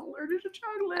because I'm allergic to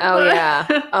chocolate. Oh, yeah.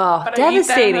 Oh, but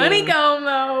devastating. I eat that honeycomb,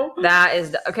 though. That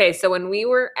is... Okay, so when we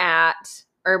were at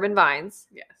Urban Vines,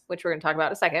 yes, which we're going to talk about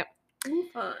in a second, ooh,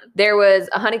 fun. There was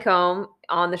a honeycomb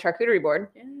on the charcuterie board,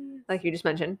 yes, like you just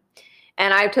mentioned.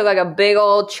 And I took like a big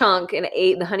old chunk and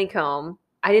ate the honeycomb.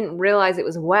 I didn't realize it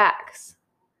was wax.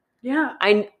 Yeah.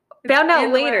 I found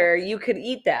out later you could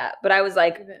eat that, but I was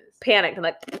like panicked and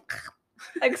like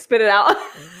spit it out.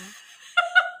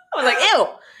 I was like, ew.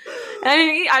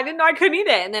 And I didn't know I couldn't eat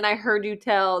it. And then I heard you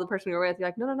tell the person we were with, you're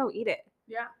like, no, eat it.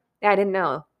 Yeah. Yeah, I didn't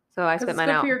know. So I spit mine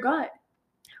out. It's good for your gut.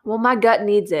 Well, my gut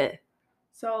needs it.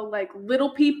 So like little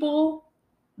people,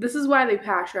 this is why they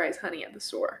pasteurize honey at the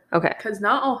store. Okay. Because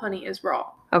not all honey is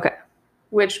raw. Okay.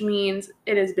 Which means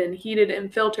it has been heated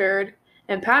and filtered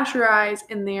and pasteurized,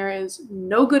 and there is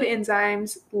no good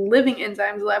enzymes, living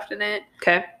enzymes left in it.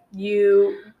 Okay.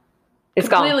 It's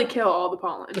completely kill all the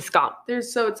pollen. It's gone.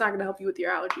 So it's not going to help you with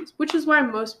your allergies, which is why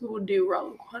most people do raw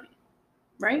local honey,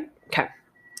 right? Okay.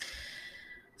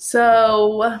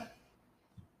 So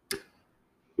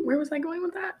where was I going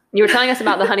with that? You were telling us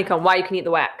about the honeycomb, why you can eat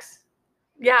the wax.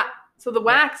 Yeah. So the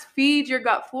wax feeds your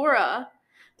gut flora.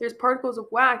 There's particles of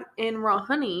wax in raw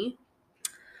honey.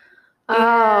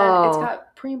 And it's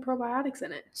got pre and probiotics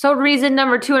in it. So reason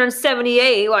number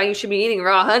 278 why you should be eating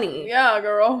raw honey. Yeah,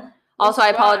 girl. Also, I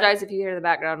apologize if you hear the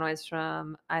background noise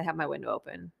from, I have my window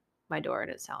open, my door,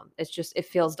 and it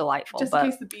feels delightful. Just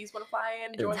in case the bees want to fly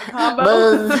in, join the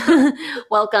combo.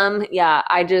 Welcome. Yeah,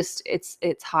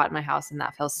 it's hot in my house and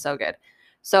that feels so good.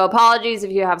 So apologies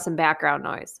if you have some background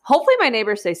noise. Hopefully my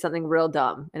neighbors say something real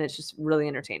dumb and it's just really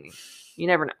entertaining. You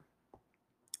never know.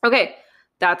 Okay,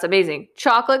 that's amazing.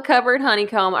 Chocolate covered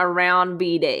honeycomb around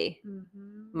bee day.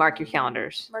 Mm-hmm. Mark your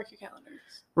calendars.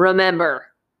 Remember.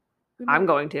 I'm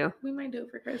going to. We might do it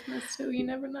for Christmas too. You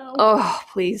never know. Oh,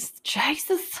 please.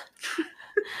 Jesus.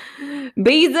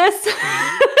 Jesus.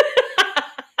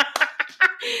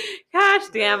 Gosh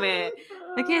damn it.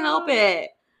 I can't help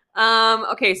it.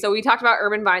 Okay, so we talked about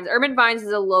Urban Vines. Urban Vines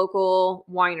is a local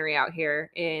winery out here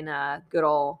in good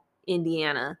old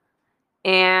Indiana.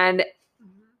 And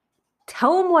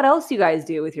tell them what else you guys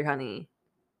do with your honey.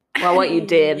 Well, what you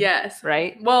did. Yes.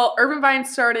 Right? Well, Urban Vines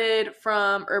started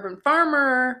from Urban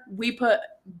Farmer. We put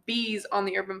bees on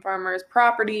the Urban Farmer's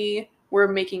property. We're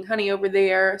making honey over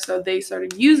there. So they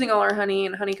started using all our honey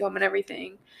and honeycomb and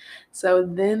everything. So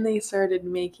then they started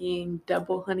making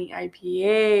double honey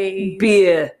IPAs.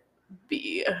 Beer.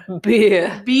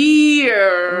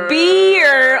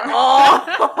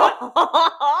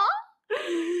 Oh.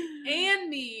 And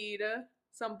need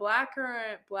some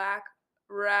blackcurrant, black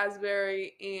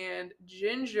raspberry, and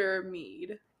ginger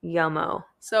mead. Yummo.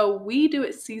 So we do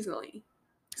it seasonally.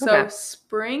 So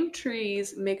spring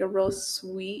trees make a real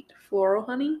sweet floral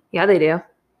honey. Yeah, they do.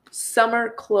 Summer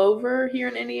clover here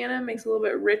in Indiana makes a little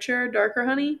bit richer, darker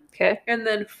honey. Okay. And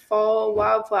then fall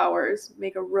wildflowers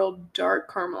make a real dark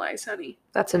caramelized honey.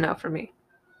 That's a no for me.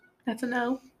 That's a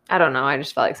no? I don't know. I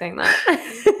just felt like saying that.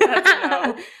 That's a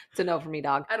no. It's a no for me,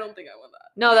 dog. I don't think I want that.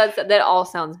 No, that all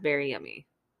sounds very yummy.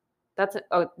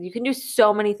 You can do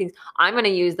so many things. I'm going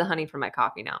to use the honey for my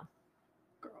coffee now.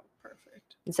 Girl,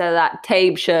 perfect. Instead of that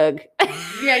Tabe Shug.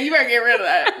 Yeah, you better get rid of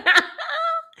that.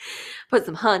 Put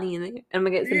some honey in there. And I'm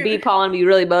going to get some bee pollen and be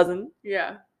really buzzing.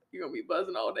 Yeah, you're going to be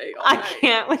buzzing all day, all night. I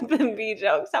can't with the bee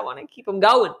jokes. I want to keep them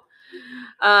going.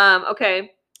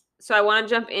 Okay, so I want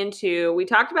to jump into, we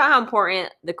talked about how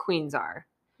important the queens are.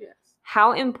 Yes.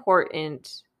 How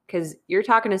important, because you're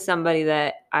talking to somebody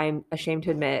that I'm ashamed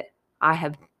to admit I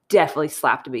have definitely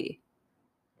slapped a bee.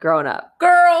 growing up.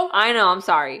 Girl, I know. I'm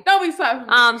sorry. don't be slapping me.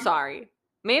 I'm sorry.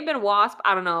 May have been wasp.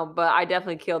 I don't know, but I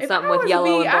definitely killed If something I with was yellow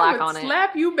me, and black I would on it.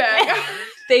 slap you back.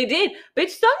 They did. Bitch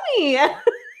stung me.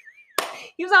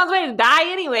 He was on his way to die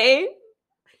anyway.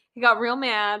 He got real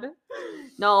mad.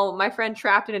 No, my friend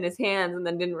trapped it in his hands and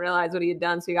then didn't realize what he had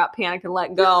done, so he got panicked and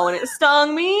let go, and it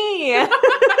stung me. You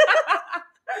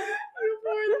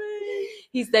poor thing.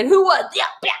 He said, "Who was?"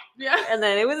 Yeah. And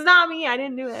then it was not me. I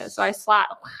didn't do it. So I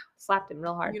slapped him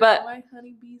real hard. You But know why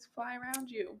honeybees fly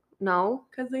around you? no,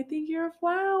 Because they think you're a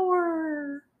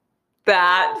flower.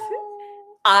 that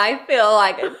Oh. I feel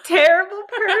like a terrible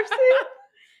person.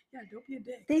 Yeah, don't be a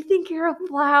dick. They think you're a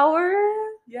flower.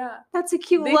 Yeah. That's a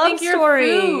cute They love think you're story.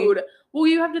 food. Well,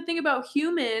 you have to think about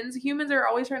humans. Humans are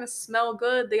always trying to smell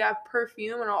good. They have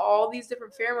perfume and all these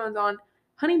different pheromones on.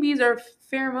 Honeybees are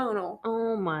pheromonal.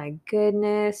 Oh my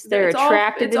goodness. They're It's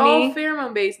attracted to all me.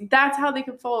 pheromone based. That's how they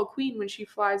can follow a queen when she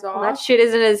flies off. Well, that shit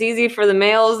isn't as easy for the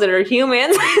males that are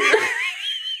humans.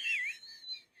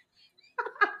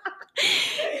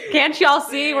 Can't y'all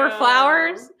see we're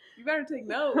flowers? You better take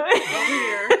note over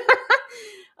here.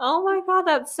 Oh my god,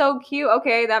 that's so cute.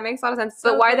 Okay, that makes a lot of sense.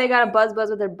 So but why they gotta cute. buzz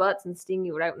with their butts and sting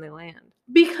you right when they land?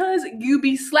 Because you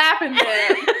be slapping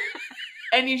them.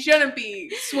 And you shouldn't be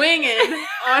swinging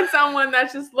on someone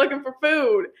that's just looking for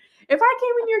food. If I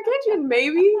came in your kitchen,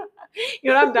 maybe.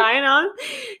 You know what I'm dying on?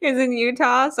 Is in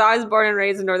Utah. So I was born and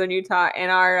raised in northern Utah, and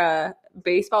our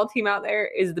baseball team out there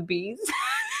is the bees.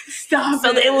 Stop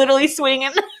So it. they literally swing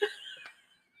it.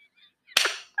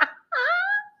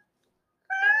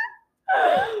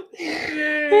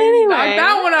 Anyway. Knock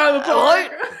that one out of the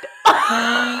park.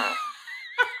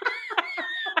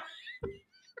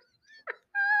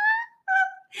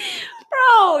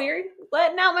 Bro, you're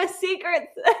letting out my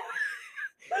secrets.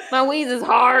 My wheeze is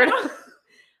hard.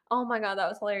 Oh my god, that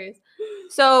was hilarious.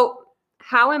 So,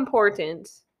 how important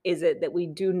is it that we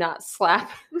do not slap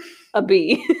a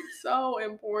bee? So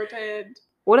important.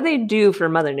 What do they do for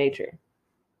Mother Nature?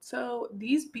 So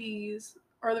these bees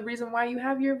are the reason why you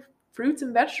have your fruits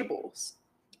and vegetables.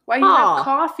 Why you have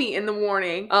coffee in the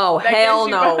morning. Oh, that hell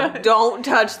gives you no. a- Don't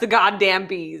touch the goddamn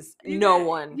bees. No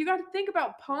one. You got to think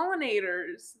about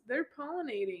pollinators. They're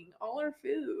pollinating all our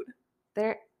food.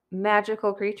 They're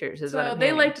magical creatures, is what So I'm they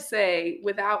hearing. like to say,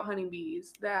 without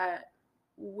honeybees, that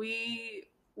we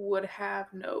would have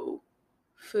no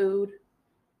food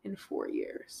in 4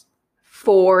 years.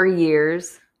 4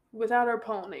 years. Without our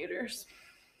pollinators,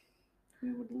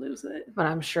 we would lose it. But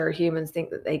I'm sure humans think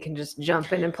that they can just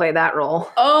jump in and play that role.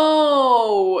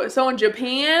 Oh, so in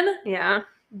Japan, Yeah.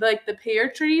 like the pear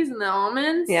trees and the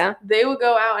almonds, Yeah. they would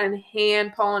go out and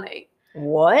hand pollinate.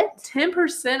 What?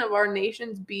 10% of our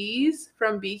nation's bees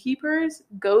from beekeepers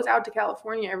goes out to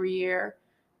California every year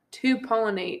to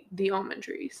pollinate the almond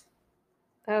trees.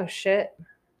 Oh, shit.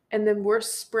 And then we're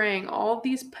spraying all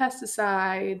these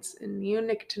pesticides and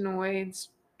neonicotinoids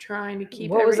trying to keep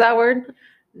What was that word?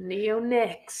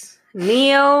 Neonics.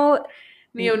 Neonicotinoids.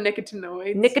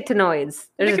 Neonicotinoids.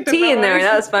 There's a T in there.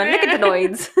 That was fun.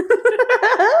 Nicotinoids.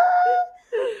 Nicotinoids.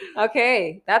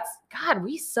 Okay. God,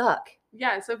 we suck.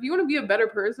 Yeah, so if you want to be a better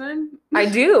person, I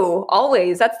do.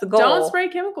 Always. That's the goal. don't spray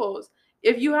chemicals.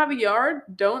 If you have a yard,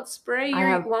 don't spray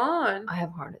your lawn. I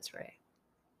have hornet spray.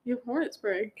 You have hornet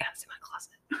spray. Yeah, it's in my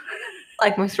closet.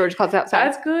 Like my storage closet outside.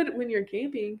 That's good when you're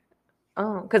camping.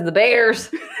 Oh, because the bears.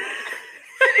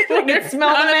 They can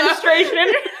smell the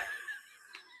menstruation.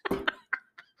 There's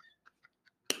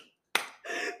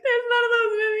none of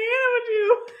those in Indiana, would you?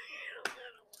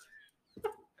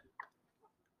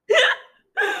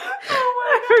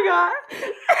 I forgot.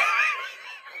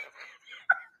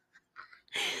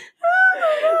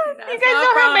 You guys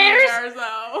don't have bears?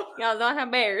 Y'all don't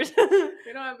have bears.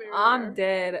 We don't have bears. I'm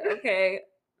dead. Okay.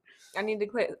 I need to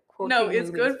quit quoting No, it's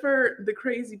movies. good for the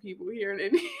crazy people here in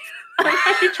Indiana.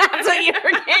 That's what you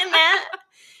were getting at?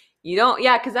 You don't,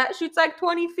 yeah, because that shoots like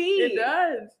 20 feet. It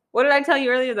does. What did I tell you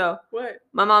earlier, though? What?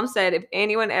 My mom said if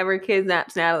anyone ever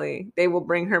kidnaps Natalie, they will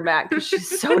bring her back because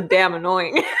she's so damn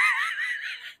annoying.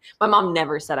 My mom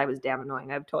never said I was damn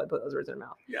annoying. I've totally put those words in her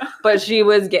mouth. Yeah. But she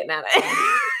was getting at it.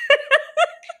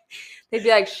 They'd be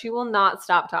like, she will not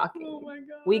stop talking. Oh my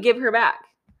god. We give her back.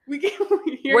 Here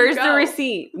Where's you the go.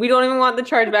 receipt? We don't even want the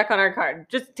charge back on our card.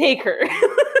 Just take her.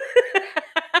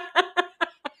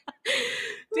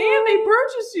 Damn, they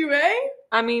purchased you, eh?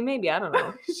 I mean, maybe. I don't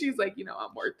know. She's like,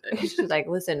 I'm worth it. She's like,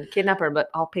 listen, kidnap her, but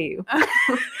I'll pay you.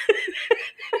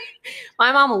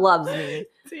 My mom loves me.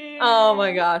 Damn. Oh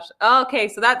my gosh. Okay,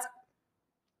 so that.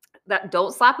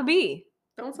 Don't slap a bee.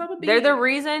 Don't slap a bee. They're the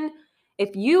reason.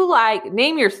 If you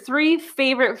name your 3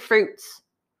 favorite fruits.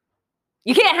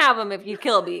 You can't have them if you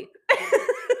kill a bee.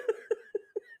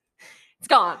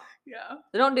 gone. Yeah.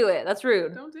 So don't do it. That's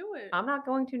rude. Don't do it. I'm not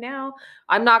going to now.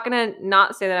 I'm not going to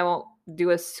not say that I won't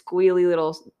do a squealy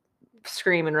little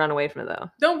scream and run away from it, though.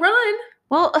 Don't run.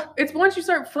 Well, It's once you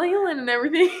start flailing and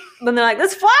everything. then they're like,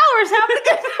 this flower's having a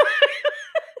good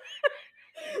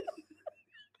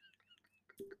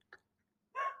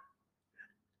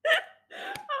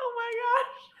Oh my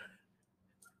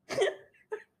gosh.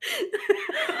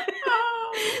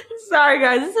 Oh. Sorry,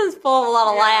 guys. This is full of a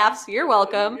lot of laughs. You're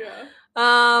welcome. Yeah.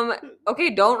 Okay,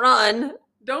 don't run.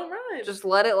 Don't run. Just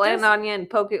let it land on you and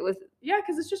poke it with. Yeah,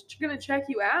 because it's just gonna check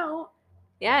you out.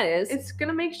 Yeah, it is. It's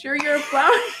gonna make sure you're a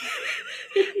flower.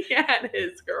 Yeah, it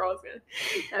is, girl.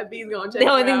 That bee's gonna check The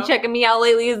only you thing out. checking me out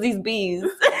lately is these bees.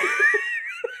 You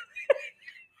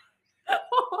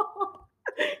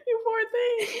poor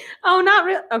thing. Oh, not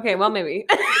really. Okay, well, maybe.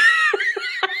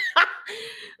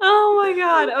 Oh my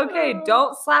God. Okay,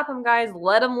 don't slap them, guys.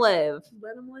 Let them live.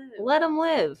 Let them live. Let them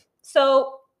live.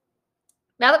 So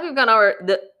now that we've gone over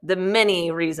the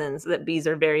many reasons that bees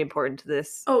are very important to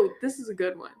this Oh, this is a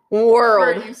good one.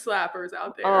 world. For you slappers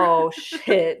out there. Oh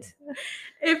shit.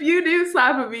 If you do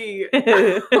slap a bee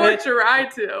or try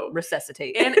to,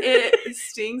 Resuscitate. and it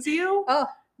stings you, Oh.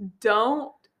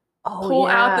 don't Oh, pull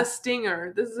out yeah. the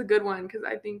stinger. This is a good one because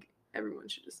I think everyone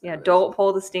should just know Yeah, this. don't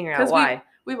pull the stinger out. 'Cause Why?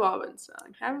 We've all been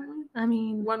stung, haven't we? I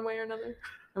mean, One way or another.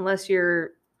 unless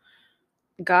you're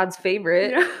God's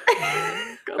favorite Yeah.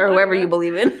 Good or luck, whoever you man.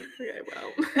 believe in. Okay,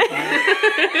 well.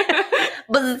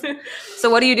 Buzz. So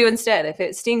what do you do instead? If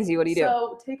it stings you, what do you do?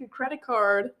 So take a credit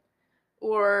card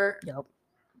or, Yep.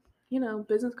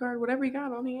 business card, whatever you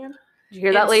got on hand. Did you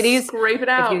hear that, and ladies? Scrape it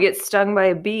out. If you get stung by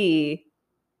a bee,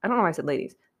 I don't know why I said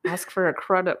ladies. Ask for a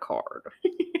credit card.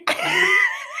 You're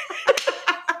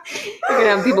gonna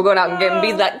have people going out and getting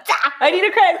bees like, "Ah, I need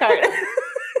a credit card."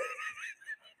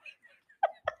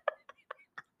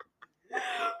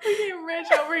 We're getting rich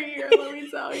over here, let me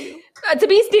tell you. It's a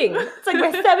bee sting. It's like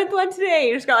my 7th one today.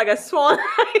 You just got like a swollen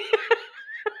eye.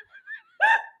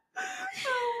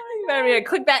 You better be to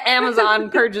click that Amazon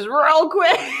purchase real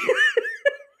quick.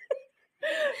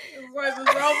 This is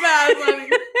real fast, honey.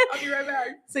 I'll be right back.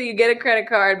 So you get a credit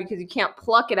card because you can't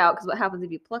pluck it out, because what happens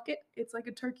if you pluck it? It's like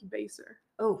a turkey baser.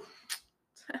 Oh,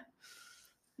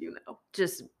 You know.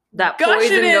 just that Gush it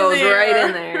poison in goes there. right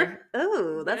in there.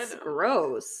 Oh, that's I know.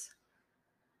 gross.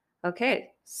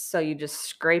 Okay, so you just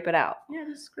scrape it out. Yeah,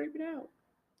 just scrape it out.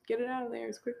 Get it out of there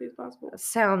as quickly as possible. That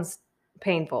sounds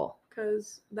painful.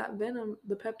 Because that venom,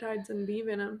 the peptides in bee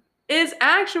venom, is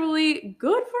actually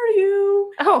good for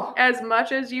you. Oh, As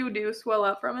much as you do swell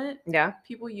up from it, yeah.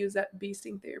 people use that bee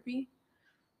sting therapy.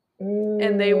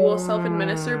 And they will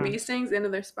self-administer bee stings into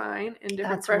their spine and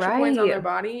different That's pressure points on their right.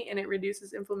 body, and it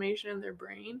reduces inflammation in their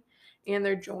brain and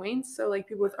their joints. So, like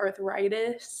people with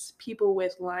arthritis, people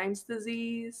with Lyme's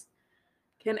disease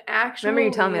can actually Remember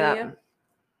you telling me that.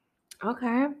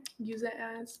 Okay. use it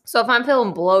as. So if I'm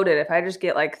feeling bloated, if I just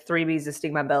get like 3 bees to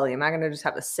sting my belly, am I gonna just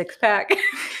have a 6-pack?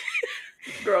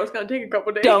 Girl, it's gonna take a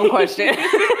couple days. Don't question.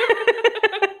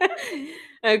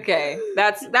 Okay,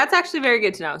 that's actually very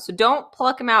good to know. So don't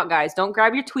pluck them out, guys. Don't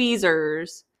grab your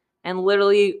tweezers and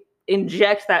literally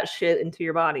inject that shit into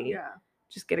your body. Yeah.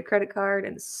 Just get a credit card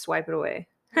and swipe it away.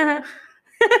 That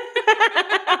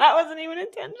wasn't even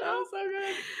intentional. That was so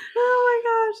good. Oh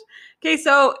my gosh. Okay,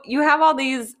 so you have all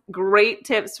these great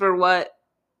tips for what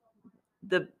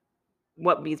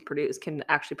bees produce can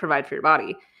actually provide for your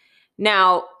body.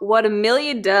 Now, what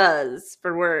Amelia does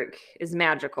for work is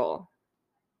magical.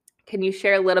 Can you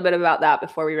share a little bit about that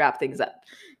before we wrap things up?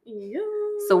 Yeah.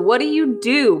 So what do you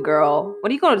do, girl?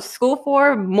 What are you going to school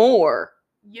for? More.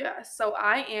 Yeah, so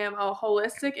I am a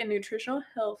holistic and nutritional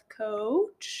health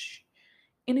coach,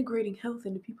 integrating health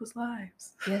into people's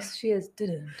lives. Yes, she is.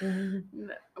 Dun-dun-dun.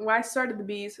 Well, I started the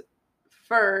bees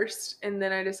first, and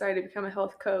then I decided to become a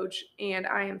health coach, and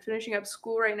I am finishing up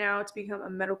school right now to become a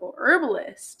medical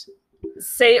herbalist.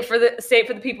 Say it for the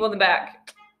people in the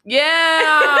back.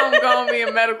 Yeah, I'm gonna be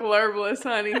a medical herbalist,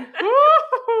 honey.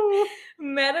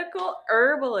 Medical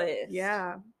herbalist.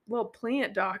 Yeah, little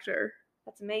plant doctor,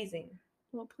 That's amazing.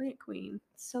 little plant queen.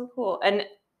 So cool. And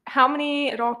how many,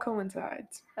 It all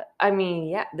coincides, I mean,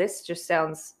 yeah, this just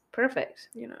sounds perfect.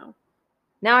 you know.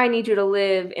 Now I need you to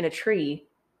live in a tree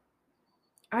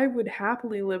I would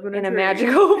happily live in in a tree.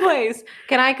 magical place.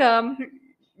 Can I come?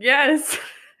 Yes.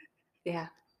 Yeah,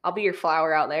 I'll be your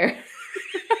flower out there.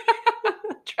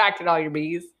 Attracted all your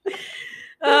bees.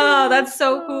 Oh, that's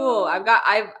so cool.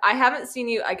 I haven't seen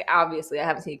you, like, obviously I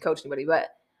haven't seen you coach anybody, but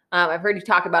I've heard you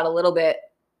talk about it a little bit,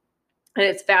 and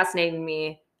it's fascinating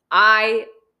me. I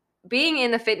being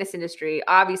in the fitness industry,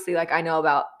 obviously, like, I know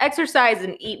about exercise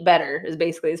and eat better is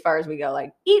basically as far as we go,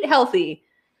 like, eat healthy.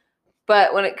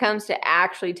 But when it comes to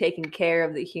actually taking care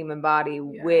of the human body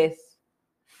with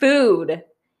food,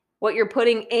 what you're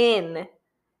putting in,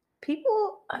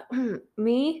 people,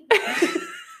 me,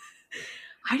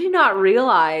 I did not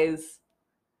realize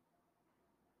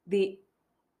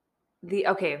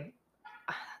okay,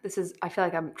 I feel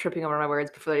like I'm tripping over my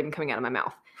words before they're even coming out of my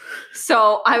mouth.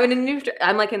 So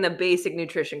I'm like in the basic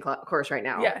nutrition course right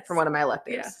now for one of my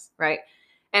electives, right?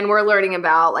 And we're learning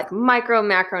about like micro,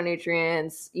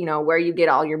 macronutrients, where you get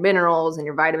all your minerals and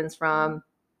your vitamins from.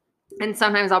 And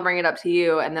sometimes I'll bring it up to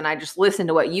you and then I just listen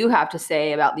to what you have to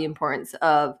say about the importance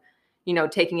of,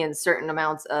 taking in certain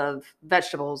amounts of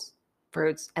vegetables,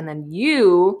 fruits, and then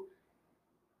you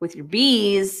with your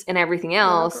bees and everything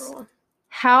else,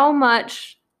 how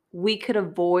much we could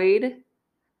avoid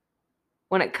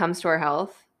when it comes to our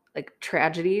health, like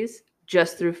tragedies,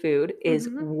 just through food is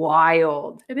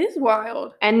wild. It is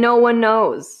wild. And no one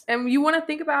knows. And you want to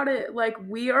think about it, like,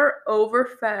 we are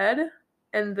overfed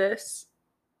in this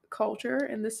culture,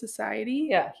 in this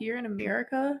society, here in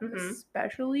America,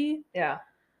 especially. Yeah.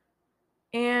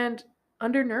 And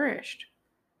undernourished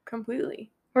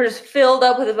completely. We're just filled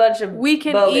up with a bunch of We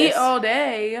can bogus. eat all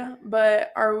day,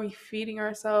 but are we feeding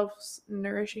ourselves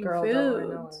nourishing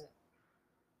foods?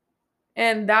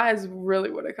 And that is really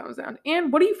what it comes down to.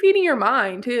 And what are you feeding your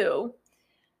mind too?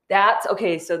 That's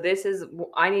okay. So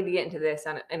I need to get into this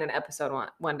in an episode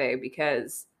one day,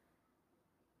 because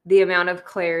the amount of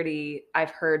clarity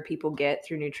I've heard people get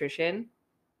through nutrition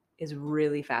is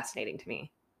really fascinating to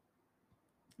me.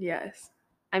 Yes.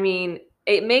 I mean,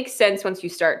 it makes sense once you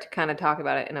start to kind of talk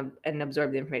about it and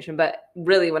absorb the information. But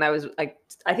really, when I was like,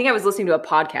 I think I was listening to a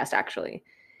podcast actually,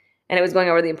 and it was going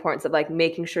over the importance of like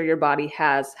making sure your body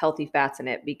has healthy fats in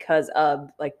it because of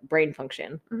like brain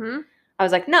function. I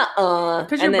was like, nuh-uh.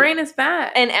 Because your brain is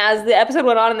fat. And as the episode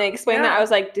went on and they explained that, I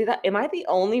was like, am I the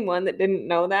only one that didn't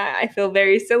know that? I feel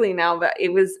very silly now, but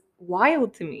it was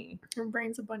wild to me. Your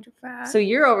brain's a bunch of fat. So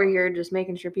you're over here just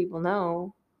making sure people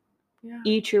know.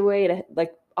 Eat your way to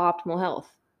like optimal health.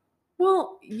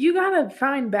 Well, you gotta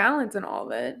find balance in all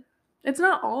of it. It's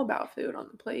not all about food on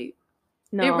the plate.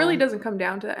 No. It really doesn't come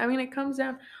down to that. I mean, it comes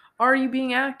down, are you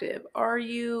being active? Are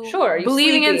you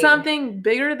believing in something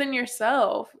bigger than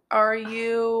yourself? Are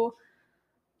you,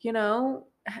 do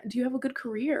you have a good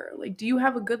career? Like, do you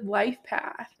have a good life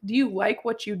path? Do you like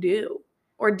what you do?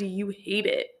 Or do you hate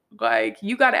it? Like,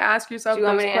 you got to ask yourself those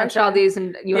questions. Do you want me to answer all these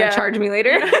and you want to charge me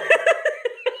later?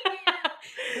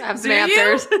 I have some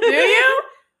answers. Do you?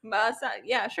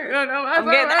 Yeah, sure. No, I'm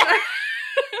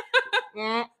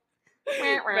getting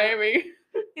Baby.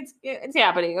 It's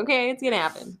happening, okay? It's gonna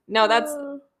happen. No, that's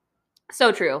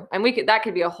so true. And that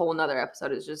could be a whole nother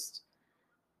episode. It's just,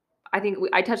 I think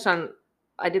I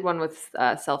did one with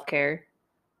self-care,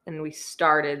 and we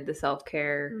started the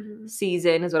self-care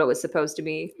season is what it was supposed to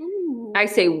be. Ooh. I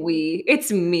say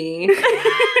it's me.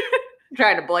 I'm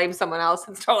trying to blame someone else.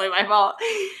 It's totally my fault.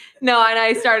 No, and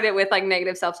I started it with like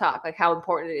negative self-talk, like how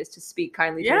important it is to speak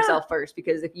kindly to yourself first,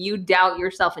 because if you doubt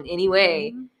yourself in any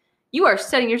way, you are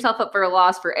setting yourself up for a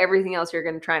loss for everything else you're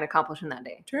going to try and accomplish in that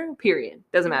day. True. Period.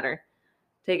 Doesn't matter.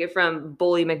 Take it from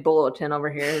Bully McBulletin over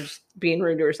here, just being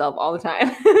rude to herself all the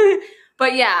time.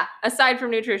 But yeah, aside from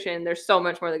nutrition, there's so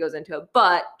much more that goes into it.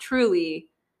 But truly,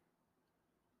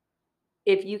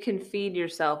 if you can feed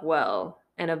yourself well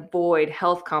and avoid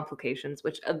health complications,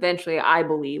 which eventually I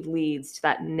believe leads to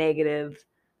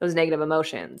those negative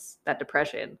emotions, that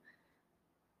depression.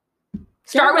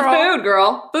 Start with food,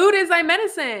 girl. Food is thy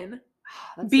medicine.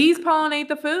 Bees pollinate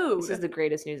the food. This is the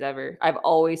greatest news ever. I've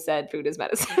always said food is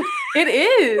medicine. It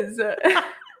is.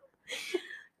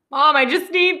 Mom, I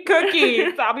just need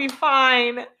cookies. I'll be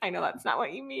fine. I know that's not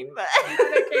what you mean, but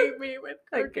medicate me with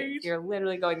cookies. You're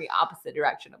literally going the opposite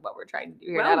direction of what we're trying to do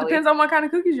here. Well, it depends on what kind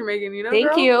of cookies you're making,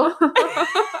 Thank you.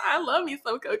 I love me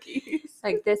some cookies.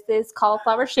 Like, this is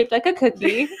cauliflower shaped like a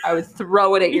cookie. I would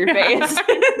throw it at your face.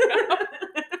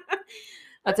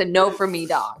 That's a no for me,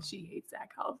 dog. She hates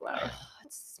that cauliflower.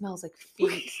 It smells like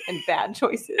feet and bad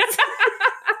choices.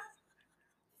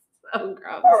 So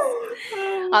gross.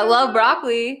 I love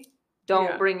broccoli.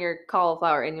 Don't bring your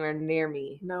cauliflower anywhere near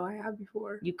me. No, I have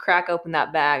before. You crack open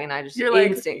that bag and I just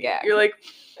instant gag. You're like,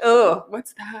 oh,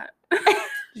 what's that?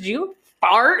 Did you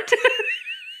fart?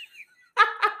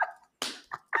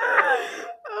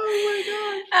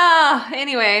 Oh my gosh.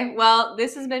 Anyway, well,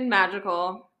 this has been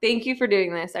magical. Thank you for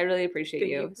doing this. I really appreciate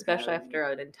you, especially after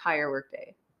an entire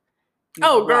workday.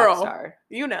 Oh, girl. Star.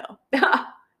 You know.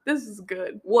 This is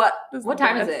good. What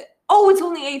time is it? Oh, it's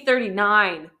only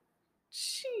 8:39.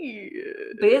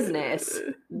 Business.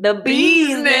 The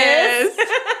business.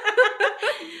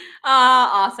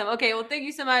 Awesome. Okay, well, thank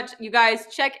you so much. You guys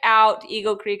check out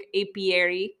Eagle Creek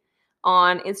Apiary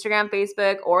on Instagram,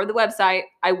 Facebook, or the website.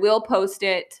 I will post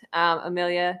it.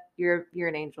 Amelia, you're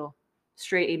an angel.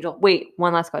 Straight angel. Wait,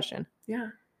 one last question. Yeah.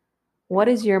 What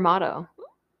is your motto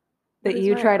that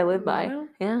you try to live by? Motto?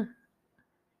 Yeah.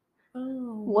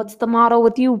 Oh. What's the motto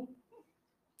with you?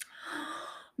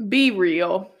 Be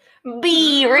real.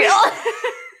 Be real.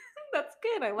 That's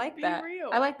good. I like Be that. real.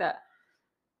 I like that.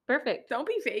 Perfect. Don't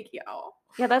be fake, y'all.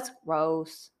 Yeah, that's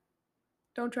gross.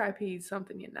 Don't try to be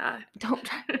something you're not. Don't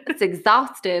try. It's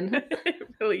exhausting. It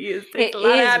really is. It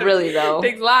is really, though. It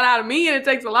takes a lot out of me, and it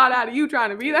takes a lot out of you trying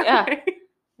to be that Yeah. way.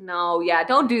 No, yeah,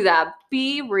 don't do that.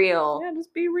 Be real. Yeah,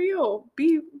 just be real.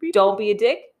 Be Don't be a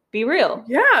dick. Be real.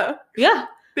 Yeah. Yeah.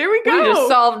 There we go. We just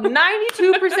solved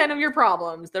 92% of your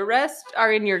problems. The rest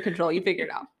are in your control. You figure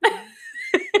it out.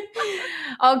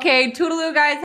 Okay, toodaloo, guys.